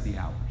rest of the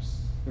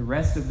hours, the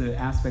rest of the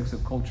aspects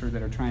of culture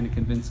that are trying to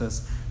convince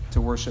us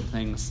to worship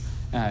things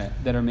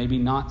that are maybe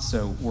not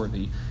so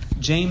worthy.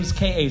 James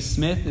K.A.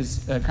 Smith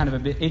is kind of a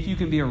bit, if you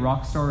can be a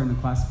rock star in the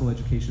classical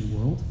education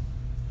world,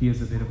 he is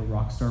a bit of a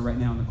rock star right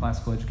now in the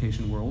classical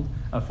education world,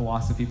 a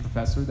philosophy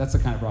professor. That's the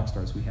kind of rock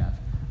stars we have.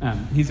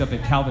 He's up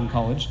at Calvin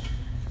College.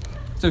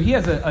 So he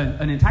has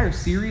an entire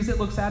series that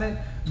looks at it,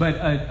 but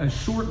a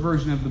short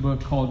version of the book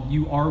called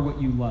You Are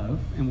What You Love,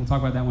 and we'll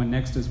talk about that one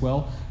next as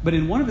well. But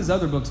in one of his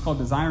other books called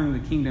Desiring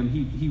the Kingdom,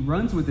 he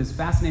runs with this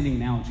fascinating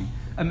analogy.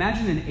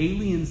 Imagine an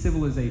alien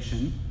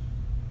civilization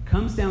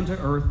comes down to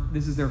Earth,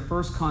 this is their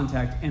first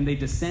contact, and they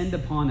descend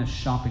upon a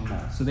shopping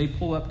mall. So they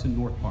pull up to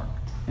North Park.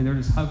 And they're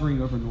just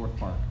hovering over North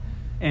Park.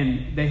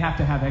 And they have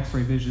to have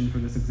x-ray vision for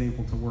this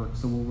example to work,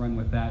 so we'll run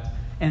with that.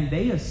 And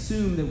they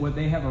assume that what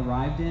they have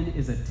arrived in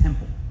is a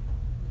temple.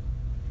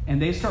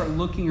 And they start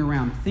looking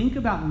around. Think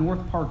about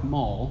North Park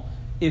Mall.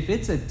 If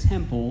it's a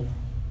temple,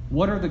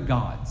 what are the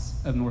gods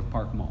of North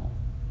Park Mall?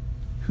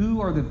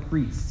 Who are the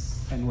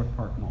priests at North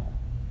Park Mall?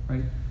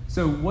 Right?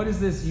 So what is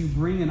this? You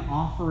bring an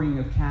offering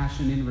of cash,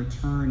 and in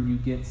return you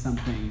get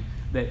something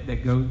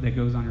that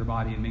goes on your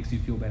body and makes you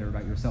feel better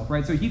about yourself,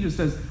 right? So he just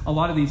does a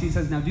lot of these. He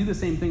says, now do the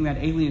same thing. That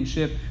alien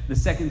ship, the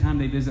second time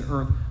they visit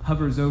Earth,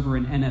 hovers over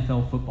an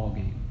NFL football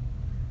game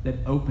that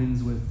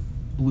opens with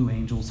blue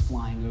angels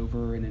flying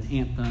over and an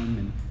anthem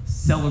and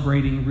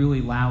celebrating really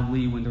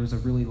loudly when there's a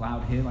really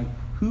loud hit. Like,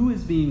 who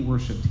is being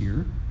worshipped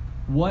here?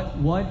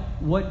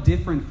 What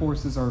different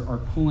forces are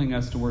pulling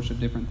us to worship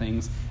different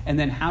things? And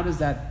then how does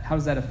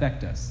that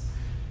affect us?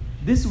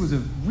 This was a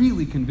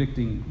really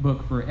convicting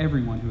book for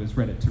everyone who has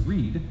read it to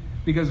read,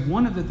 because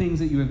one of the things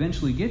that you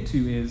eventually get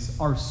to is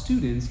our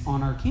students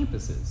on our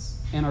campuses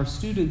and our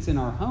students in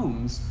our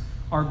homes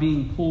are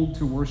being pulled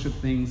to worship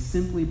things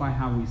simply by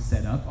how we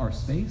set up our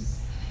space,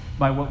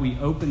 by what we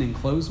open and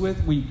close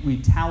with. We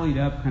tallied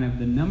up kind of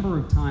the number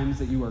of times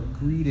that you are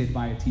greeted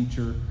by a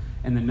teacher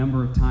and the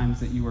number of times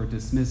that you are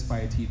dismissed by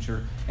a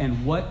teacher,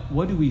 and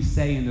what do we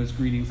say in those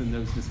greetings and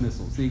those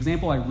dismissals. The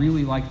example I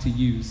really like to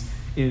use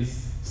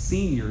is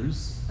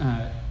seniors.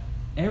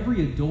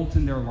 Every adult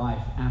in their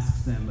life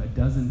asks them a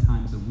dozen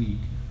times a week,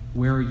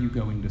 where are you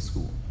going to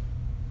school?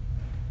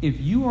 If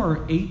you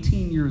are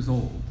 18 years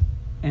old,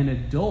 and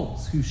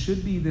adults who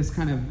should be this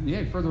kind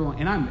of, further along,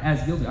 and I'm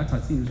as guilty, I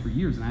taught seniors for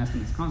years and I ask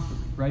them this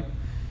constantly, right?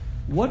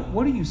 What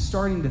are you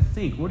starting to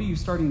think? What are you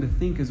starting to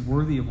think is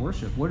worthy of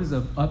worship? What is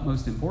of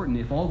utmost important?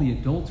 If all the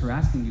adults are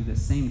asking you the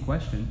same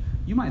question,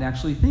 you might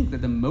actually think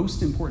that the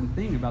most important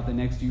thing about the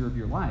next year of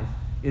your life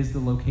is the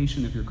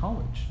location of your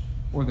college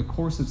or the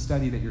course of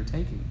study that you're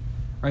taking,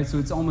 right? So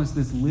it's almost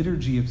this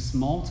liturgy of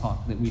small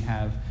talk that we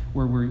have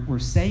where we're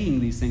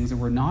saying these things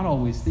and we're not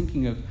always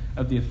thinking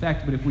of the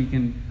effect, but if we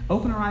can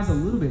open our eyes a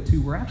little bit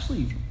too, we're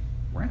actually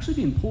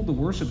being pulled to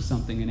worship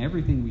something in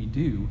everything we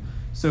do.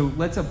 So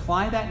let's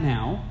apply that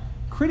now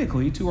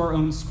critically to our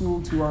own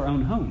school, to our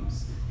own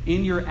homes.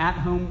 In your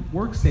at-home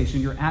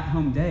workstation, your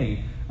at-home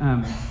day,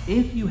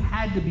 if you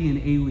had to be an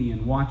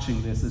alien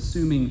watching this,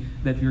 assuming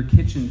that your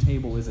kitchen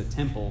table is a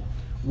temple,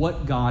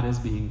 what God is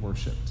being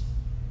worshipped?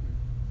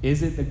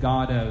 Is it the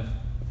God of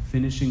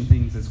finishing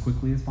things as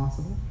quickly as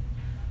possible?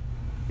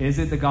 Is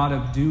it the God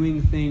of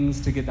doing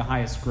things to get the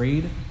highest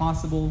grade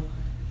possible?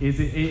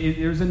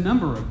 There's a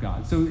number of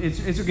gods. So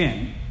it's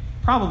again,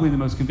 probably the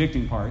most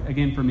convicting part,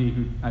 again for me,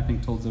 who I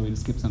think told Zoe to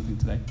skip something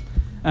today.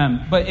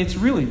 But it's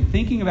really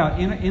thinking about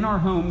in our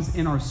homes,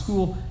 in our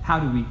school, how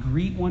do we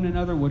greet one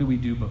another? What do we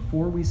do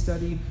before we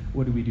study?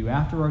 What do we do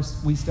after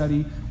we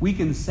study? We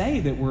can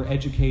say that we're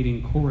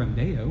educating coram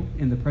Deo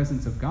in the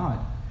presence of God.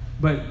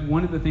 But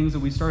one of the things that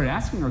we started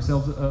asking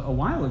ourselves a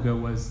while ago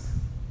was,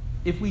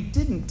 if we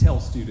didn't tell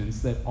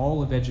students that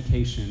all of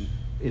education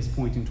is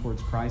pointing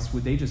towards Christ,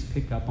 would they just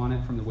pick up on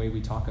it from the way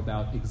we talk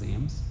about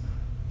exams,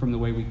 from the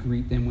way we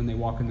greet them when they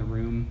walk in the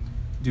room?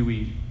 Do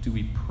we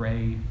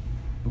pray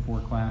before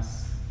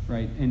class,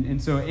 right?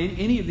 And so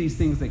any of these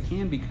things that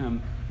can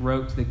become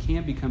rote, that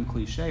can become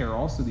cliche, are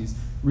also these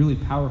really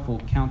powerful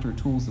counter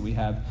tools that we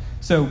have.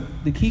 So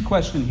the key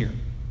question here,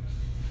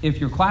 if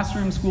your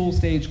classroom, school,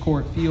 stage,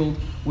 court, field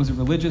was a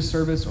religious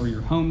service, or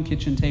your home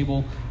kitchen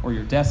table, or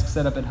your desk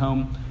set up at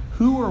home,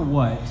 who or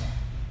what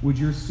would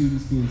your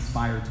students be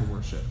inspired to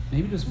worship?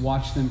 Maybe just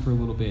watch them for a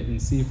little bit and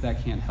see if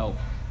that can't help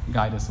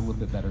guide us a little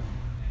bit better.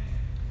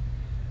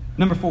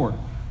 Number 4,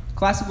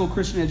 classical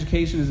Christian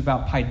education is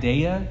about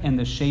paideia and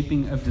the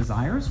shaping of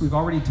desires. We've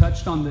already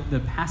touched on the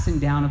passing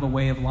down of a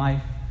way of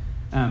life.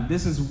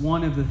 This is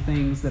one of the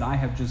things that I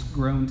have just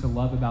grown to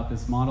love about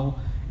this model,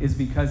 is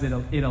because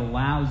it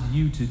allows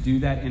you to do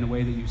that in a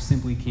way that you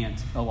simply can't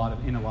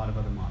in a lot of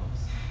other models.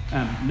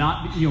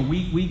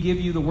 We give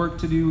you the work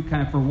to do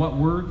kind of for what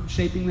we're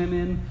shaping them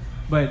in,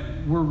 but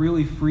we're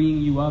really freeing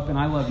you up, and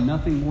I love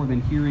nothing more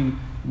than hearing,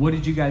 what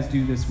did you guys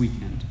do this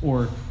weekend?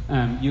 Or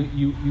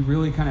you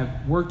really kind of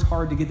worked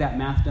hard to get that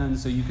math done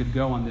so you could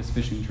go on this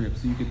fishing trip,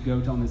 so you could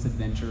go on this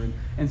adventure.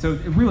 And so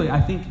really,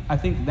 I think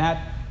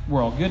that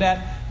we're all good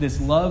at this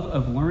love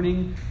of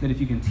learning, that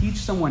if you can teach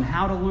someone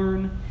how to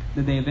learn,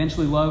 that they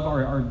eventually love.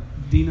 Our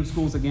dean of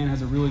schools, again,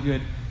 has a really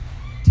good,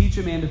 teach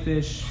a man to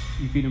fish,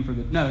 you feed him for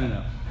the,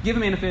 no. Give a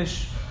man a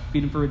fish,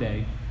 feed him for a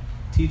day.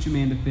 Teach a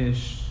man to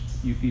fish,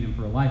 you feed him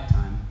for a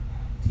lifetime.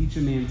 Teach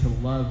a man to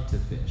love to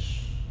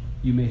fish,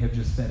 you may have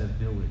just fed a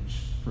village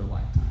for a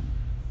lifetime.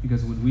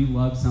 Because when we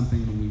love something,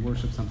 when we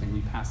worship something,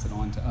 we pass it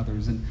on to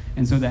others.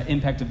 And so that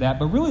impact of that.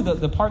 But really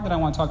the part that I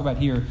want to talk about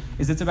here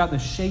is it's about the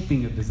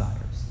shaping of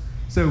desires.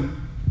 So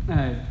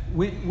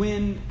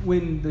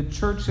when the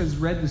church has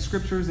read the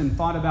scriptures and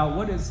thought about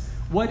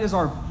what is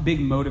our big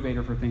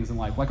motivator for things in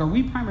life? Like, are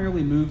we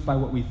primarily moved by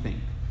what we think?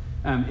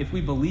 If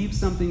we believe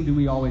something, do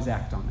we always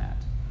act on that?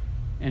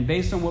 And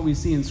based on what we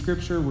see in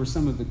Scripture, where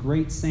some of the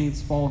great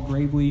saints fall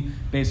gravely,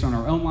 based on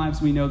our own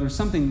lives, we know there's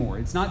something more.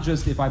 It's not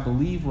just if I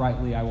believe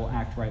rightly, I will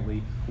act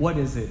rightly. What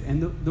is it?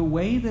 And the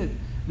way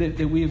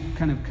that we have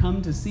kind of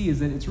come to see is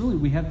that it's really,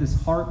 we have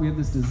this heart, we have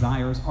this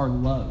desires, our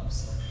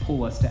loves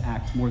pull us to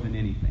act more than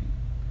anything.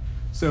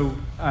 So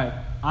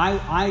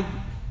I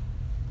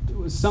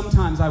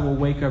sometimes I will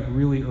wake up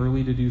really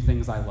early to do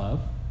things I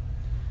love.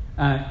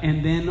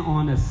 And then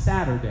on a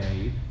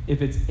Saturday,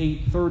 if it's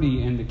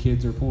 8:30 and the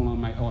kids are pulling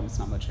on it's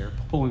not much hair,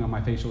 pulling on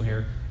my facial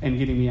hair and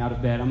getting me out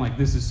of bed, I'm like,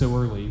 this is so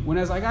early. When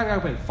I was like, I got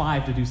up at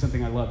 5 to do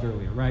something I loved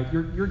earlier, right?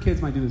 Your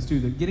kids might do this too.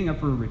 They're getting up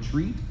for a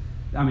retreat.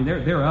 I mean,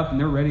 they're up and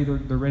they're ready.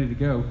 They're ready to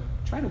go.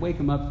 Try to wake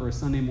them up for a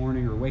Sunday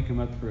morning or wake them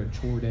up for a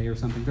chore day or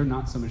something. They're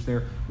not so much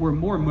there. We're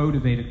more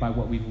motivated by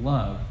what we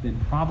love than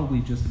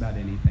probably just about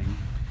anything.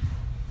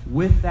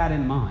 With that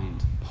in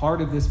mind,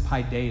 part of this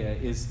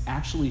paideia is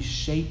actually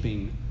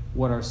shaping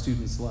what our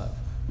students love.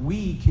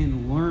 We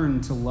can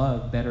learn to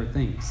love better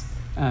things.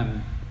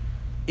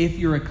 If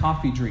you're a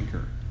coffee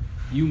drinker,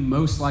 you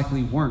most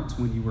likely weren't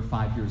when you were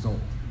 5 years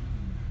old.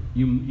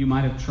 You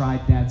might have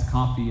tried Dad's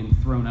coffee and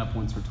thrown up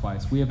once or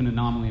twice. We have an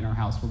anomaly in our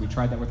house where we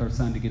tried that with our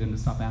son to get him to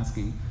stop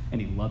asking, and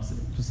he loves it,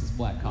 just his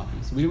black coffee.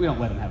 So we don't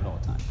let him have it all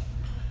the time.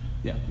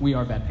 Yeah, we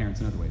are bad parents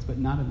in other ways, but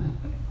not in that.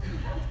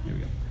 There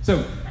we go.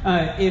 So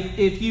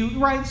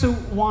so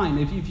wine,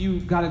 if you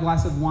got a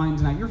glass of wine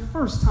tonight, your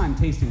first time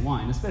tasting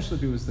wine, especially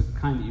if it was the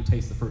kind that you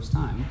taste the first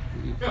time,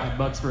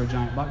 $5 for a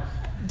giant box,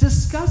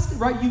 disgusting,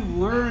 right? You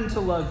learn to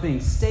love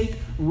things.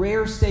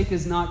 Rare steak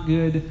is not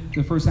good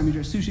the first time you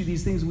drink sushi.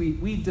 These things,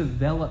 we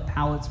develop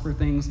palates for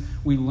things.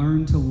 We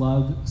learn to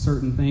love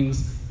certain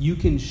things. You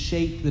can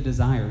shape the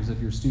desires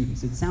of your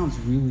students. It sounds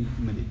really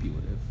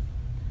manipulative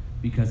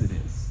because it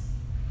is.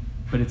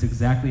 But it's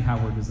exactly how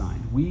we're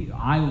designed.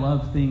 I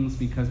love things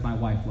because my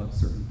wife loves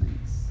certain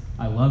things.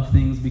 I love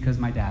things because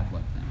my dad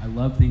loved them. I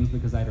love things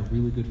because I had a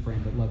really good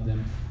friend that loved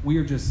them. We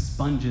are just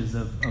sponges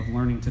of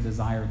learning to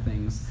desire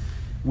things.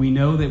 We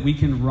know that we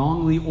can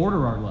wrongly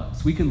order our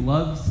loves. We can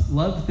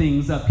love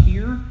things up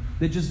here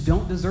that just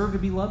don't deserve to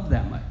be loved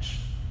that much.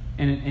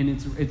 And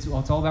it's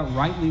all about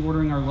rightly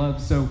ordering our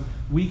loves. So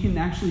we can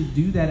actually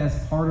do that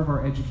as part of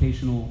our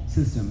educational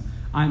system.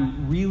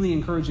 I'm really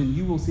encouraging,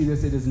 you will see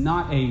this, it is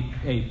not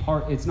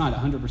it's not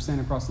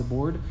 100% across the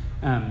board,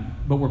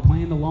 but we're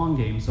playing the long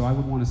game, so I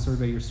would want to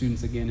survey your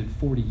students again in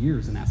 40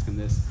 years and ask them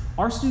this.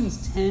 Our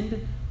students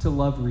tend to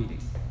love reading.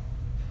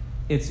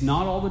 It's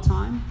not all the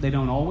time. They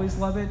don't always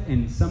love it.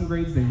 In some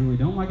grades, they really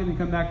don't like it and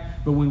come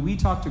back. But when we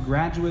talk to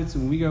graduates,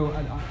 and we go,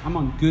 I'm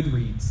on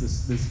Goodreads,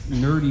 this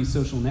nerdy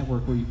social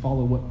network where you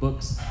follow what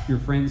books your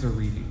friends are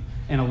reading.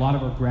 And a lot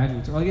of our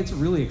graduates are like, it's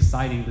really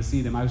exciting to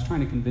see them. I was trying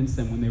to convince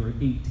them when they were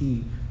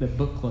 18 that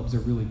book clubs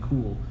are really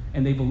cool.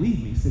 And they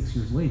believe me 6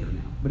 years later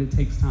now, but it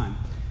takes time.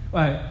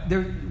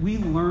 We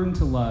learn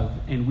to love,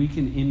 and we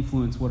can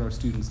influence what our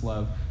students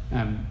love.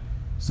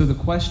 So the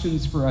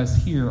questions for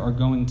us here are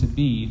going to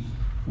be,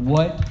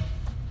 what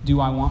do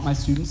I want my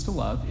students to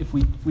love? If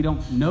we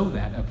don't know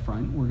that up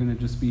front, we're going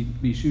to just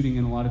be shooting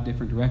in a lot of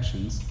different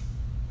directions.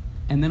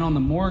 And then on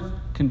the more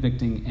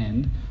convicting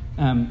end,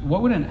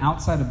 what would an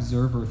outside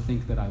observer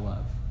think that I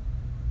love?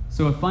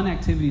 So a fun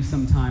activity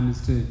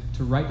sometimes is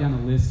to write down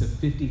a list of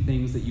 50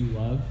 things that you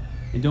love,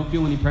 and don't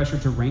feel any pressure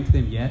to rank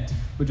them yet,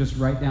 but just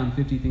write down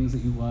 50 things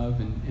that you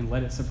love and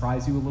let it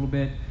surprise you a little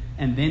bit,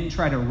 and then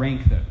try to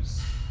rank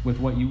those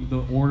with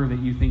the order that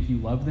you think you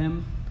love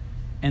them,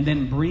 and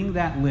then bring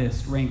that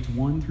list ranked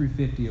 1 through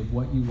 50 of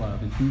what you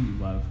love and who you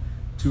love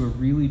to a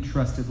really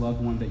trusted loved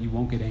one that you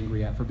won't get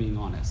angry at for being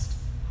honest.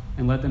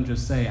 And let them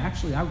just say,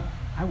 actually, I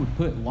would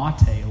put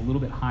latte a little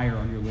bit higher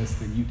on your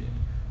list than you did,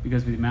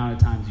 because of the amount of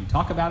times you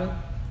talk about it,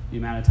 the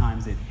amount of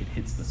times it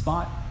hits the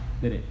spot,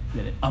 that it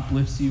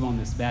uplifts you on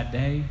this bad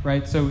day,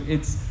 right? So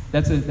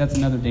that's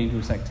another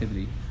dangerous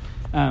activity.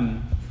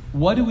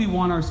 What do we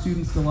want our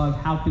students to love?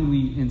 How can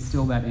we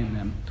instill that in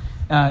them?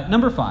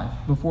 Number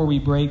 5, before we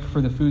break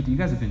for the food that you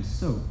guys have been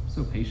so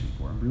patient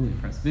for. I'm really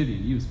impressed.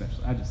 Vivian, you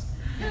especially.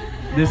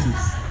 This is,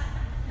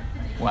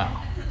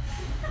 wow.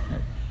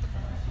 Right.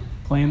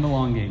 Playing the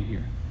long game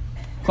here.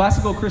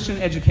 Classical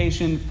Christian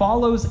education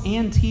follows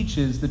and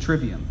teaches the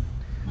trivium.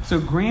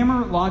 So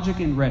grammar, logic,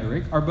 and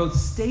rhetoric are both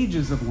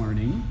stages of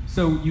learning.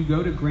 So you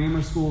go to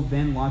grammar school,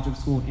 then logic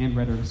school, and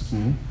rhetoric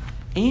school.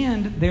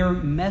 And they're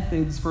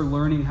methods for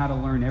learning how to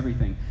learn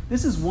everything.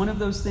 This is one of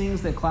those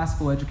things that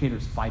classical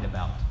educators fight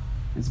about.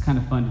 It's kind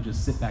of fun to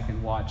just sit back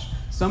and watch.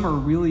 Some are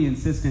really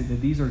insistent that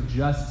these are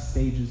just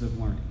stages of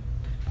learning.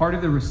 Part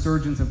of the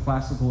resurgence of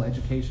classical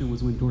education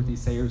was when Dorothy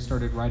Sayers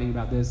started writing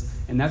about this,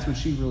 and that's what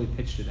she really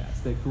pitched it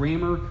as, that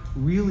grammar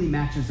really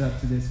matches up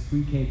to this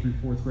pre-K through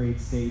 4th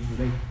grade stage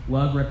where they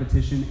love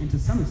repetition, and to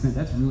some extent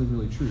that's really,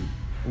 really true.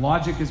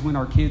 Logic is when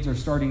our kids are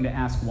starting to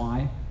ask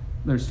why.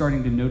 They're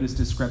starting to notice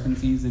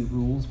discrepancies in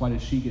rules. Why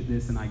does she get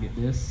this and I get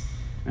this?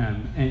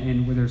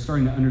 And where they're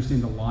starting to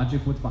understand the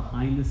logic, what's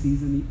behind the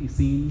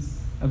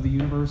scenes of the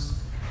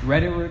universe.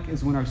 Rhetoric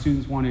is when our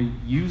students want to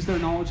use their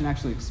knowledge and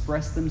actually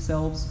express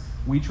themselves.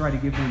 We try to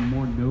give them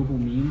more noble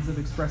means of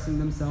expressing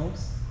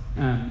themselves.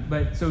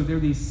 But so there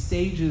are these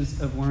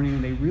stages of learning,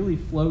 and they really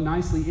flow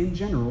nicely in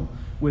general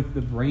with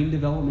the brain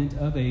development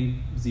of a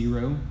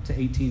 0 to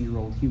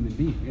 18-year-old human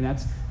being. And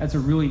that's a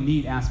really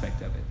neat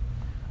aspect of it.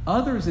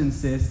 Others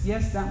insist,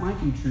 yes, that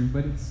might be true,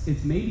 but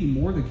it's maybe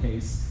more the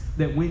case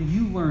that when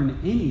you learn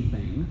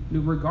anything,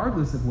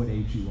 regardless of what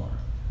age you are,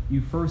 you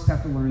first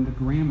have to learn the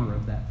grammar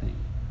of that thing.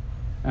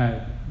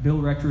 Bill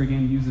Rector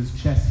again uses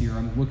chess here.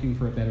 I'm looking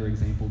for a better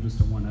example just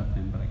to one-up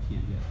him, but I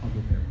can't yet. I'll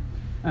get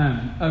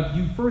there.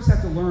 You first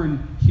have to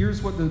learn,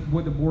 here's what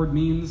the board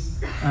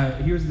means.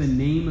 Here's the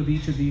name of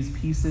each of these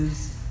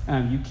pieces.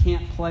 You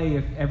can't play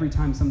if every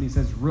time somebody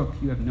says rook,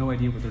 you have no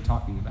idea what they're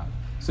talking about.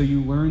 So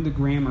you learn the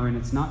grammar, and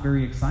it's not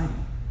very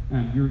exciting.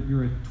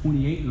 You're a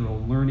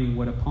 28-year-old learning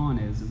what a pawn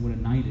is and what a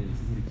knight is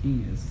and what a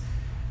king is.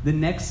 The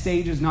next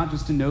stage is not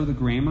just to know the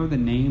grammar, the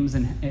names,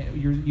 and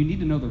you need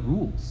to know the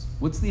rules.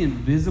 What's the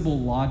invisible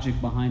logic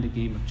behind a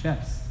game of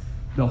chess?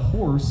 The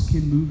horse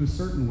can move a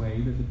certain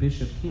way that the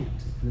bishop can't,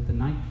 that the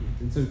knight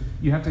can't. And so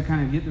you have to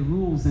kind of get the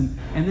rules, and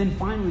then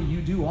finally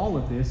you do all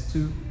of this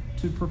to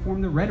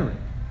perform the rhetoric,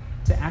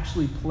 to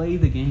actually play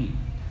the game,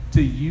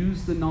 to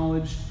use the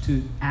knowledge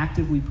to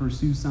actively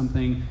pursue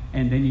something,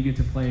 and then you get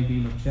to play a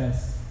game of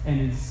chess. And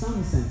in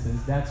some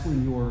senses, that's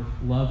when your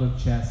love of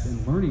chess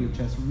and learning of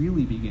chess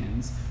really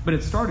begins. But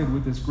it started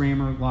with this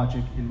grammar,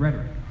 logic, and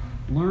rhetoric.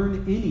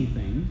 Learn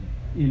anything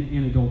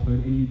in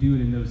adulthood, and you do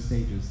it in those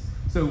stages.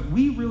 So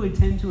we really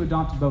tend to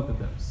adopt both of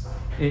those.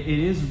 It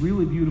is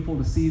really beautiful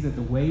to see that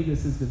the way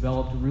this is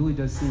developed really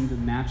does seem to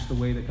match the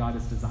way that God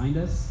has designed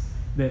us,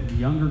 that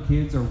younger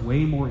kids are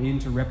way more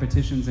into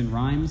repetitions and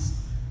rhymes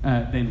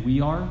than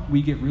we are.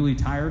 We get really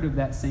tired of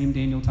that same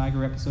Daniel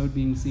Tiger episode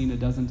being seen a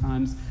dozen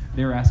times.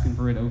 They're asking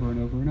for it over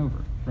and over and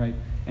over, right?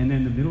 And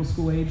then the middle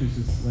school age is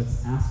just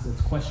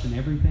let's question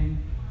everything.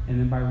 And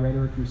then by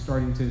rhetoric, you're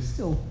starting to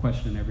still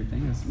question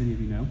everything, as many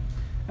of you know.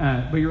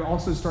 But you're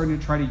also starting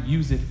to try to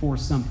use it for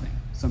something.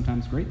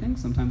 Sometimes great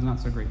things, sometimes not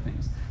so great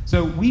things.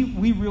 So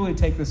we really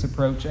take this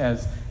approach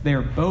as they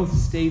are both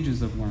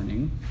stages of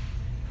learning.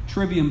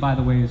 Trivium, by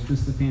the way, is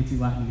just the fancy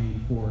Latin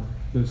name for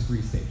those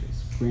three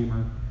stages: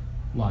 grammar,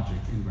 logic,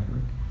 and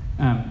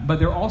rhetoric. But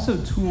they're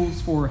also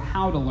tools for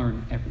how to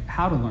learn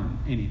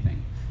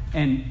anything.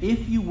 And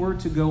if you were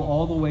to go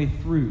all the way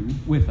through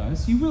with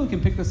us, you really can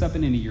pick this up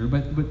in any year,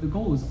 but the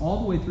goal is all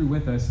the way through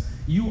with us,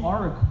 you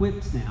are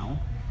equipped now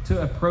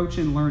to approach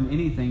and learn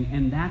anything,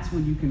 and that's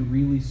when you can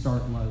really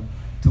start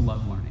to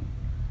love learning.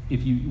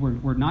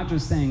 We're not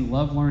just saying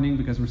love learning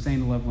because we're saying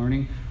to love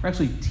learning, we're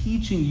actually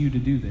teaching you to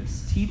do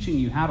this, teaching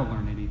you how to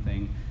learn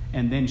anything,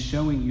 and then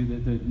showing you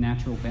the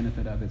natural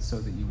benefit of it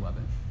so that you love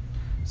it.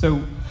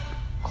 So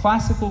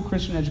classical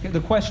Christian education,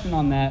 the question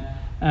on that,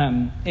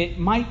 it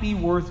might be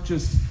worth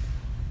just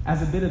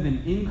as a bit of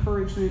an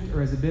encouragement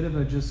or as a bit of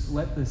a just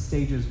let the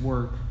stages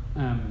work,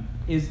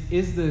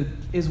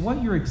 is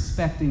what you're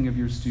expecting of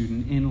your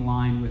student in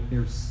line with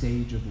their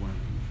stage of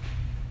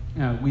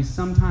learning. We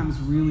sometimes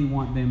really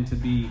want them to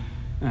be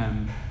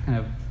kind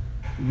of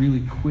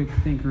really quick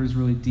thinkers,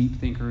 really deep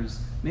thinkers,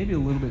 maybe a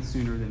little bit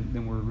sooner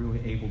than we're really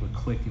able to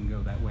click and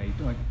go that way.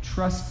 Like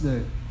trust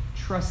the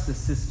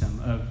system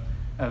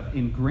of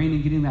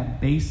ingraining, getting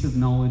that base of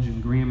knowledge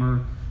and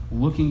grammar,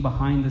 looking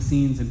behind the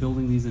scenes and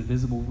building these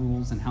invisible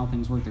rules and how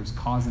things work. There's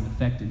cause and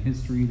effect in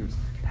history, there's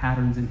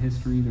patterns in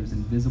history, there's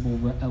invisible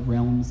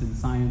realms in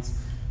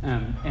science,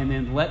 and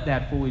then let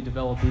that fully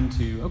develop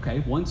into, okay,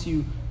 once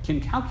you can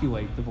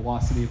calculate the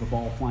velocity of a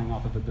ball flying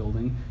off of a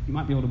building, you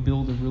might be able to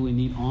build a really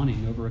neat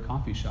awning over a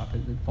coffee shop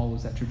that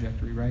follows that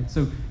trajectory, right?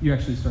 So you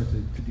actually start to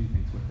do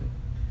things with it.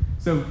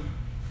 So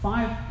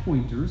 5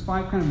 pointers,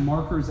 5 kind of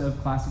markers of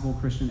classical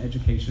Christian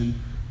education.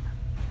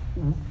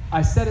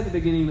 I said at the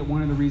beginning that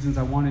one of the reasons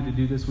I wanted to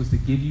do this was to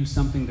give you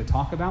something to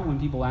talk about when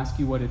people ask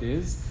you what it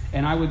is.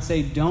 And I would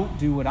say don't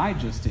do what I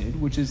just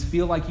did, which is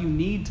feel like you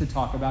need to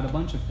talk about a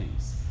bunch of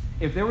things.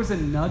 If there was a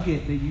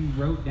nugget that you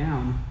wrote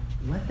down,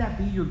 let that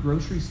be your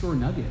grocery store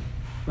nugget,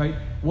 right?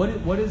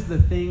 What is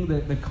the thing,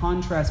 the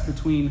contrast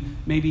between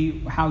maybe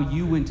how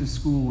you went to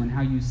school and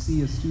how you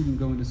see a student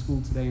going to school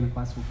today in a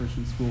classical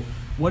Christian school?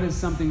 What is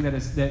something that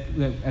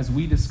as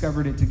we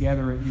discovered it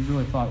together, you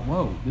really thought,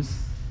 whoa,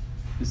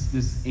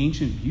 this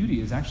ancient beauty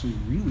is actually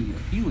really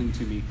appealing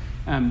to me.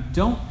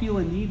 Don't feel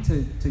a need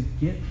to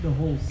get the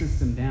whole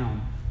system down.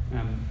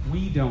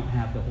 We don't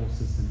have the whole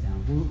system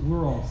down.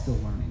 We're all still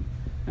learning.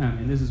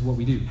 And this is what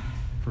we do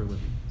for a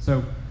living.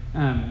 So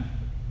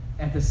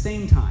at the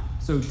same time,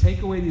 so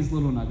take away these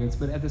little nuggets,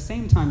 but at the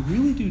same time,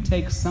 really do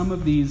take some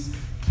of these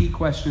key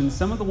questions,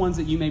 some of the ones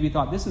that you maybe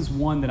thought, this is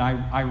one that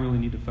I really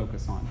need to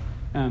focus on.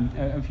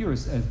 If you're a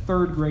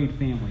third grade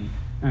family,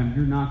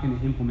 you're not going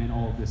to implement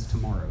all of this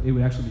tomorrow. It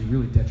would actually be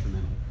really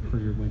detrimental for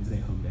your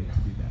Wednesday home day to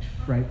do that,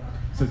 right?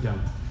 So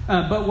don't.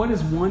 But what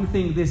is one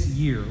thing this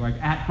year?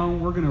 Like at home,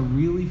 we're going to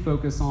really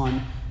focus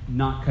on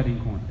not cutting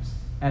corners.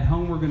 At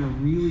home, we're going to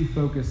really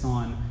focus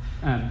on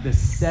the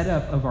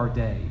setup of our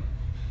day.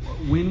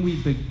 When we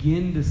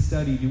begin to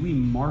study, do we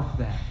mark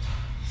that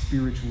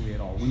spiritually at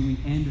all? When we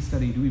end to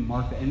studying, do we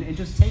mark that? And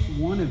just take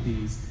one of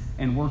these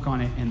and work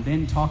on it and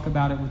then talk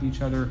about it with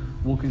each other.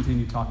 We'll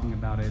continue talking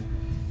about it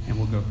and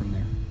we'll go from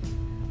there.